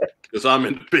 Because I'm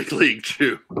in the big league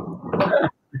too.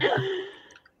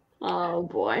 Oh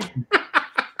boy.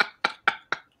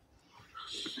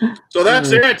 So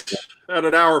that's it at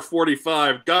an hour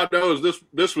 45. God knows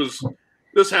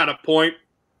this had a point.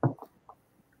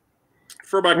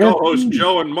 For my co-hosts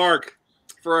Joe and Mark,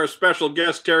 for our special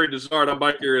guest Terry Dezard, I'm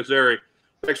Mike Irizarry.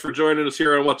 Thanks for joining us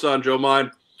here on What's on Joe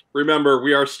Mind. Remember,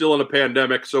 we are still in a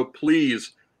pandemic, so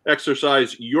please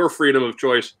exercise your freedom of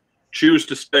choice. Choose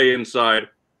to stay inside.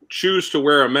 Choose to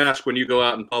wear a mask when you go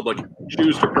out in public.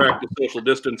 Choose to practice social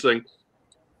distancing.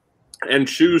 And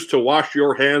choose to wash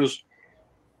your hands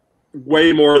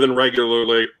way more than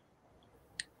regularly.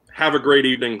 Have a great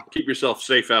evening. Keep yourself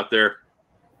safe out there.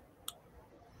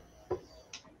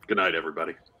 Good night,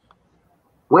 everybody.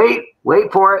 Wait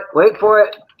for it. Wait for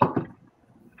it.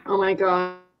 Oh my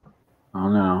god. Oh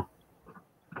no.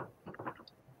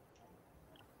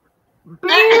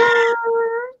 Beer.